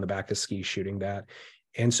Larry on the back of skis shooting that.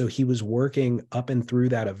 And so he was working up and through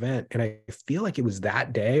that event. And I feel like it was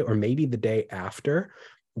that day or maybe the day after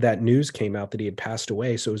that news came out that he had passed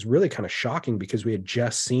away. So it was really kind of shocking because we had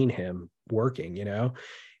just seen him working, you know.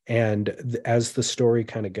 And as the story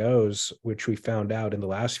kind of goes, which we found out in the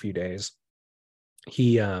last few days,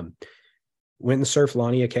 he went and surfed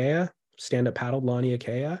Lani Akea, stand-up paddled Lani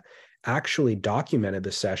Akea, actually documented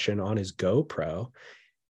the session on his GoPro,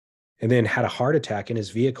 and then had a heart attack in his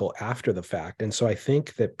vehicle after the fact. And so I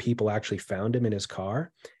think that people actually found him in his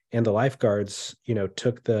car, and the lifeguards, you know,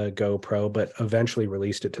 took the GoPro, but eventually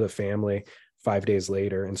released it to the family 5 days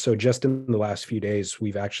later. And so just in the last few days,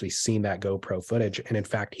 we've actually seen that GoPro footage. And in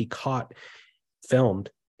fact, he filmed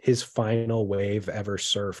his final wave ever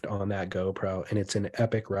surfed on that GoPro. And it's an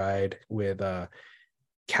epic ride with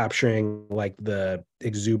capturing like the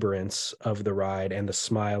exuberance of the ride and the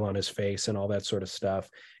smile on his face and all that sort of stuff.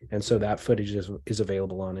 And so that footage is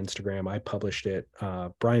available on Instagram. I published it.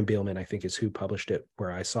 Brian Bielman, I think, is who published it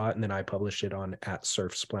where I saw it. And then I published it on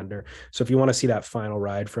 @SurfSplendor. So if you want to see that final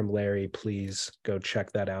ride from Larry, please go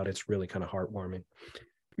check that out. It's really kind of heartwarming.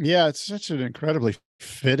 Yeah, it's such an incredibly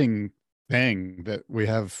fitting thing that we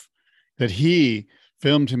have, that he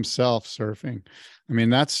filmed himself surfing. I mean,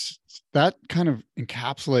 that kind of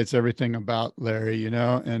encapsulates everything about Larry, you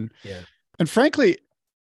know, and frankly,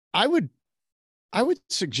 I would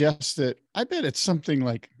suggest that I bet it's something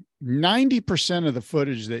like 90% of the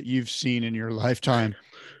footage that you've seen in your lifetime,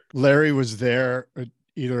 Larry was there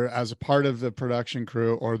either as a part of the production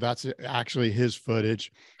crew, or that's actually his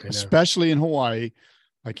footage, especially in Hawaii.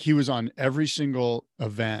 Like, he was on every single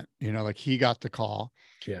event, you know, like he got the call.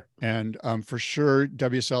 Yeah. And for sure,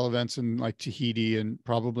 WSL events in like Tahiti and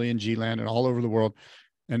probably in G-Land and all over the world.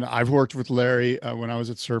 And I've worked with Larry when I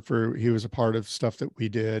was at Surfer. He was a part of stuff that we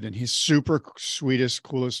did, and he's super sweetest,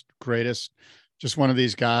 coolest, greatest, just one of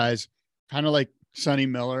these guys, kind of like Sonny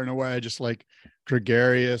Miller in a way, just like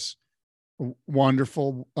gregarious,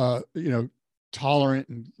 wonderful, you know, tolerant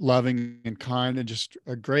and loving and kind, and just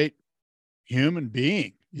a great human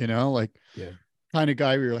being, you know, like kind of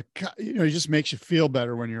guy where you're like, God, you know, he just makes you feel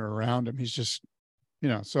better when you're around him. He's just, you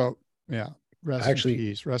know, so yeah, rest in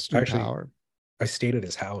peace, rest in power. I stayed at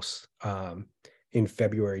his house in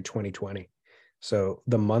February 2020. So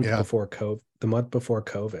the month before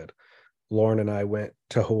COVID, Lauren and I went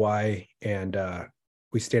to Hawaii, and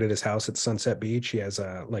we stayed at his house at Sunset Beach. He has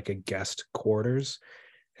like a guest quarters.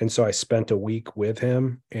 And so I spent a week with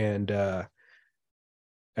him, and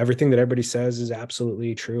everything that everybody says is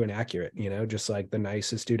absolutely true and accurate, you know, just like the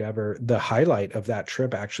nicest dude ever. The highlight of that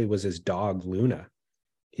trip actually was his dog, Luna.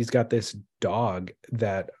 He's got this dog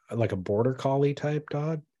that, like a border collie type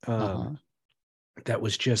dog, that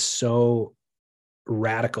was just so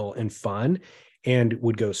radical and fun, and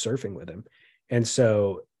would go surfing with him. And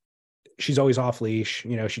so she's always off leash,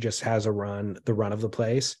 you know, she just has the run of the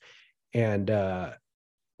place, and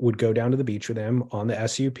would go down to the beach with him on the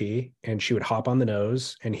SUP, and she would hop on the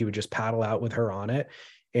nose, and he would just paddle out with her on it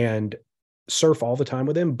and surf all the time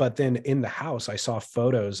with him. But then in the house, I saw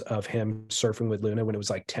photos of him surfing with Luna when it was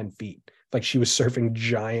like 10 feet. Like, she was surfing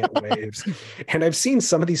giant waves. And I've seen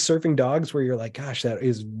some of these surfing dogs where you're like, gosh, that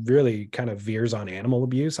is really kind of veers on animal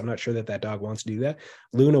abuse. I'm not sure that dog wants to do that.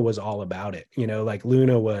 Luna was all about it. You know, like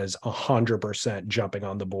Luna was 100% jumping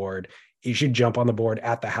on the board. You should jump on the board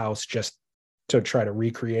at the house just to try to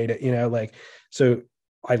recreate it, you know, like, so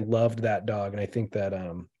I loved that dog. And I think that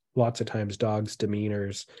lots of times dogs'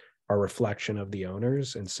 demeanors are a reflection of the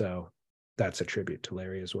owners. And so that's a tribute to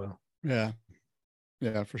Larry as well. Yeah.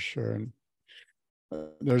 Yeah, for sure. And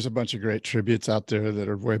there's a bunch of great tributes out there that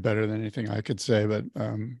are way better than anything I could say, but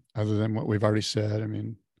other than what we've already said, I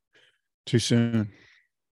mean, too soon.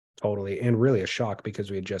 Totally. And really a shock, because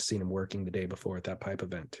we had just seen him working the day before at that pipe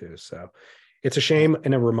event too. So it's a shame,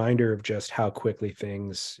 and a reminder of just how quickly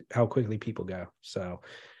people go. So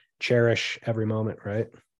cherish every moment, right?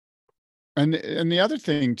 And the other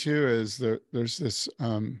thing too is that there's this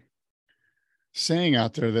saying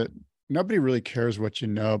out there that nobody really cares what you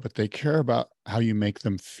know, but they care about how you make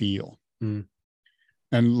them feel. And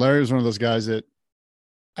Larry was one of those guys that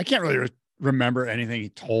I can't really remember anything he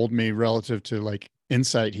told me relative to like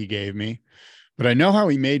insight he gave me, but I know how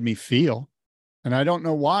he made me feel. And I don't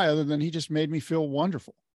know why, other than he just made me feel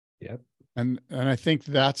wonderful. Yep. And I think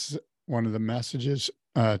that's one of the messages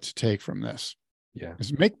to take from this. Yeah.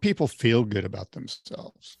 Is make people feel good about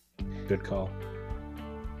themselves. Good call.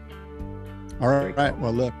 All right. Right.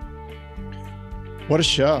 Well, look, what a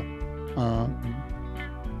show.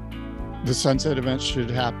 The Sunset event should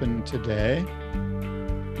happen today,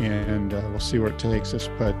 and we'll see where it takes us.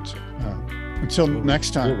 But until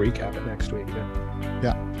next time, we'll recap it next week.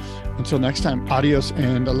 Yeah. Until next time, adios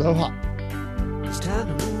and aloha. It's time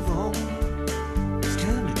to move on. It's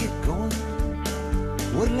time to get going.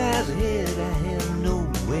 What lies ahead, I have no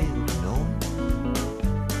way of knowing.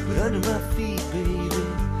 But under my feet, baby,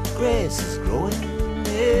 grass is growing.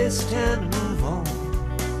 It's time to move on.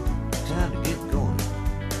 Time to get going.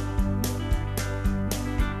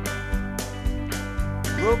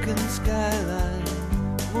 Broken skyline,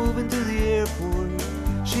 moving through the airport.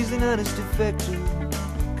 She's an honest defector,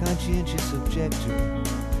 conscientious objector,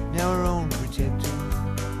 now her own protector.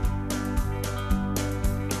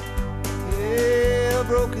 Yeah,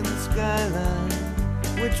 broken skyline,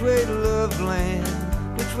 which way to love land,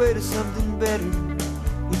 which way to something better,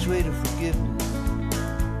 which way to forgiveness,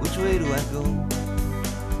 which way do I go?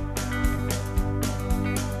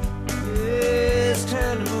 Yeah, it's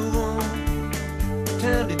time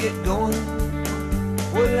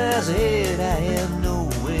ahead, I have no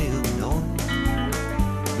way of knowing.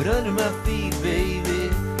 But under my feet, baby,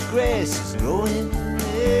 grass is growing.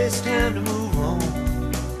 It's time to move on,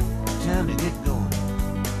 time to get going.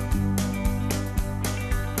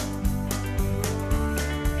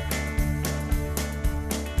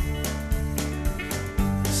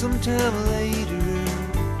 Sometime later,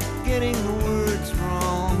 getting the words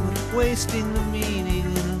wrong, wasting the meaning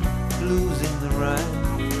and losing the rhyme.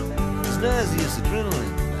 It's nauseous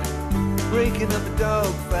adrenaline, breaking up a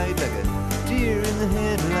dogfight like a deer in the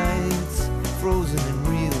headlights, frozen in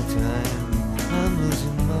real time. I'm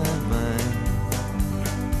losing my mind.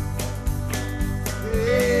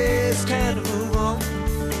 It's time to move on,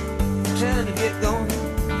 time to get going.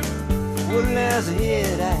 What lies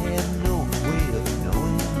ahead, I have no way of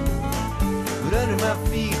knowing. But under my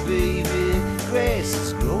feet, baby, grass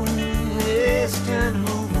is growing. It's time to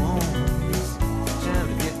move on, it's time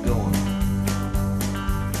to get going.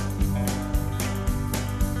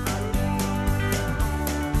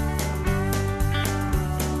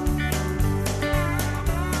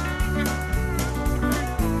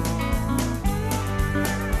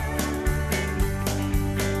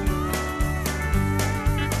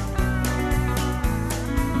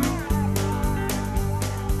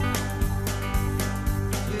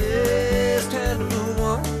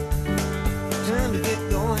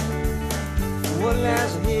 What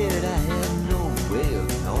lies ahead, I have no way of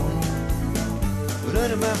knowing. But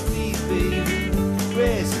under my feet, baby,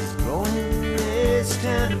 grass is growing. It's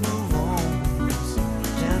time to move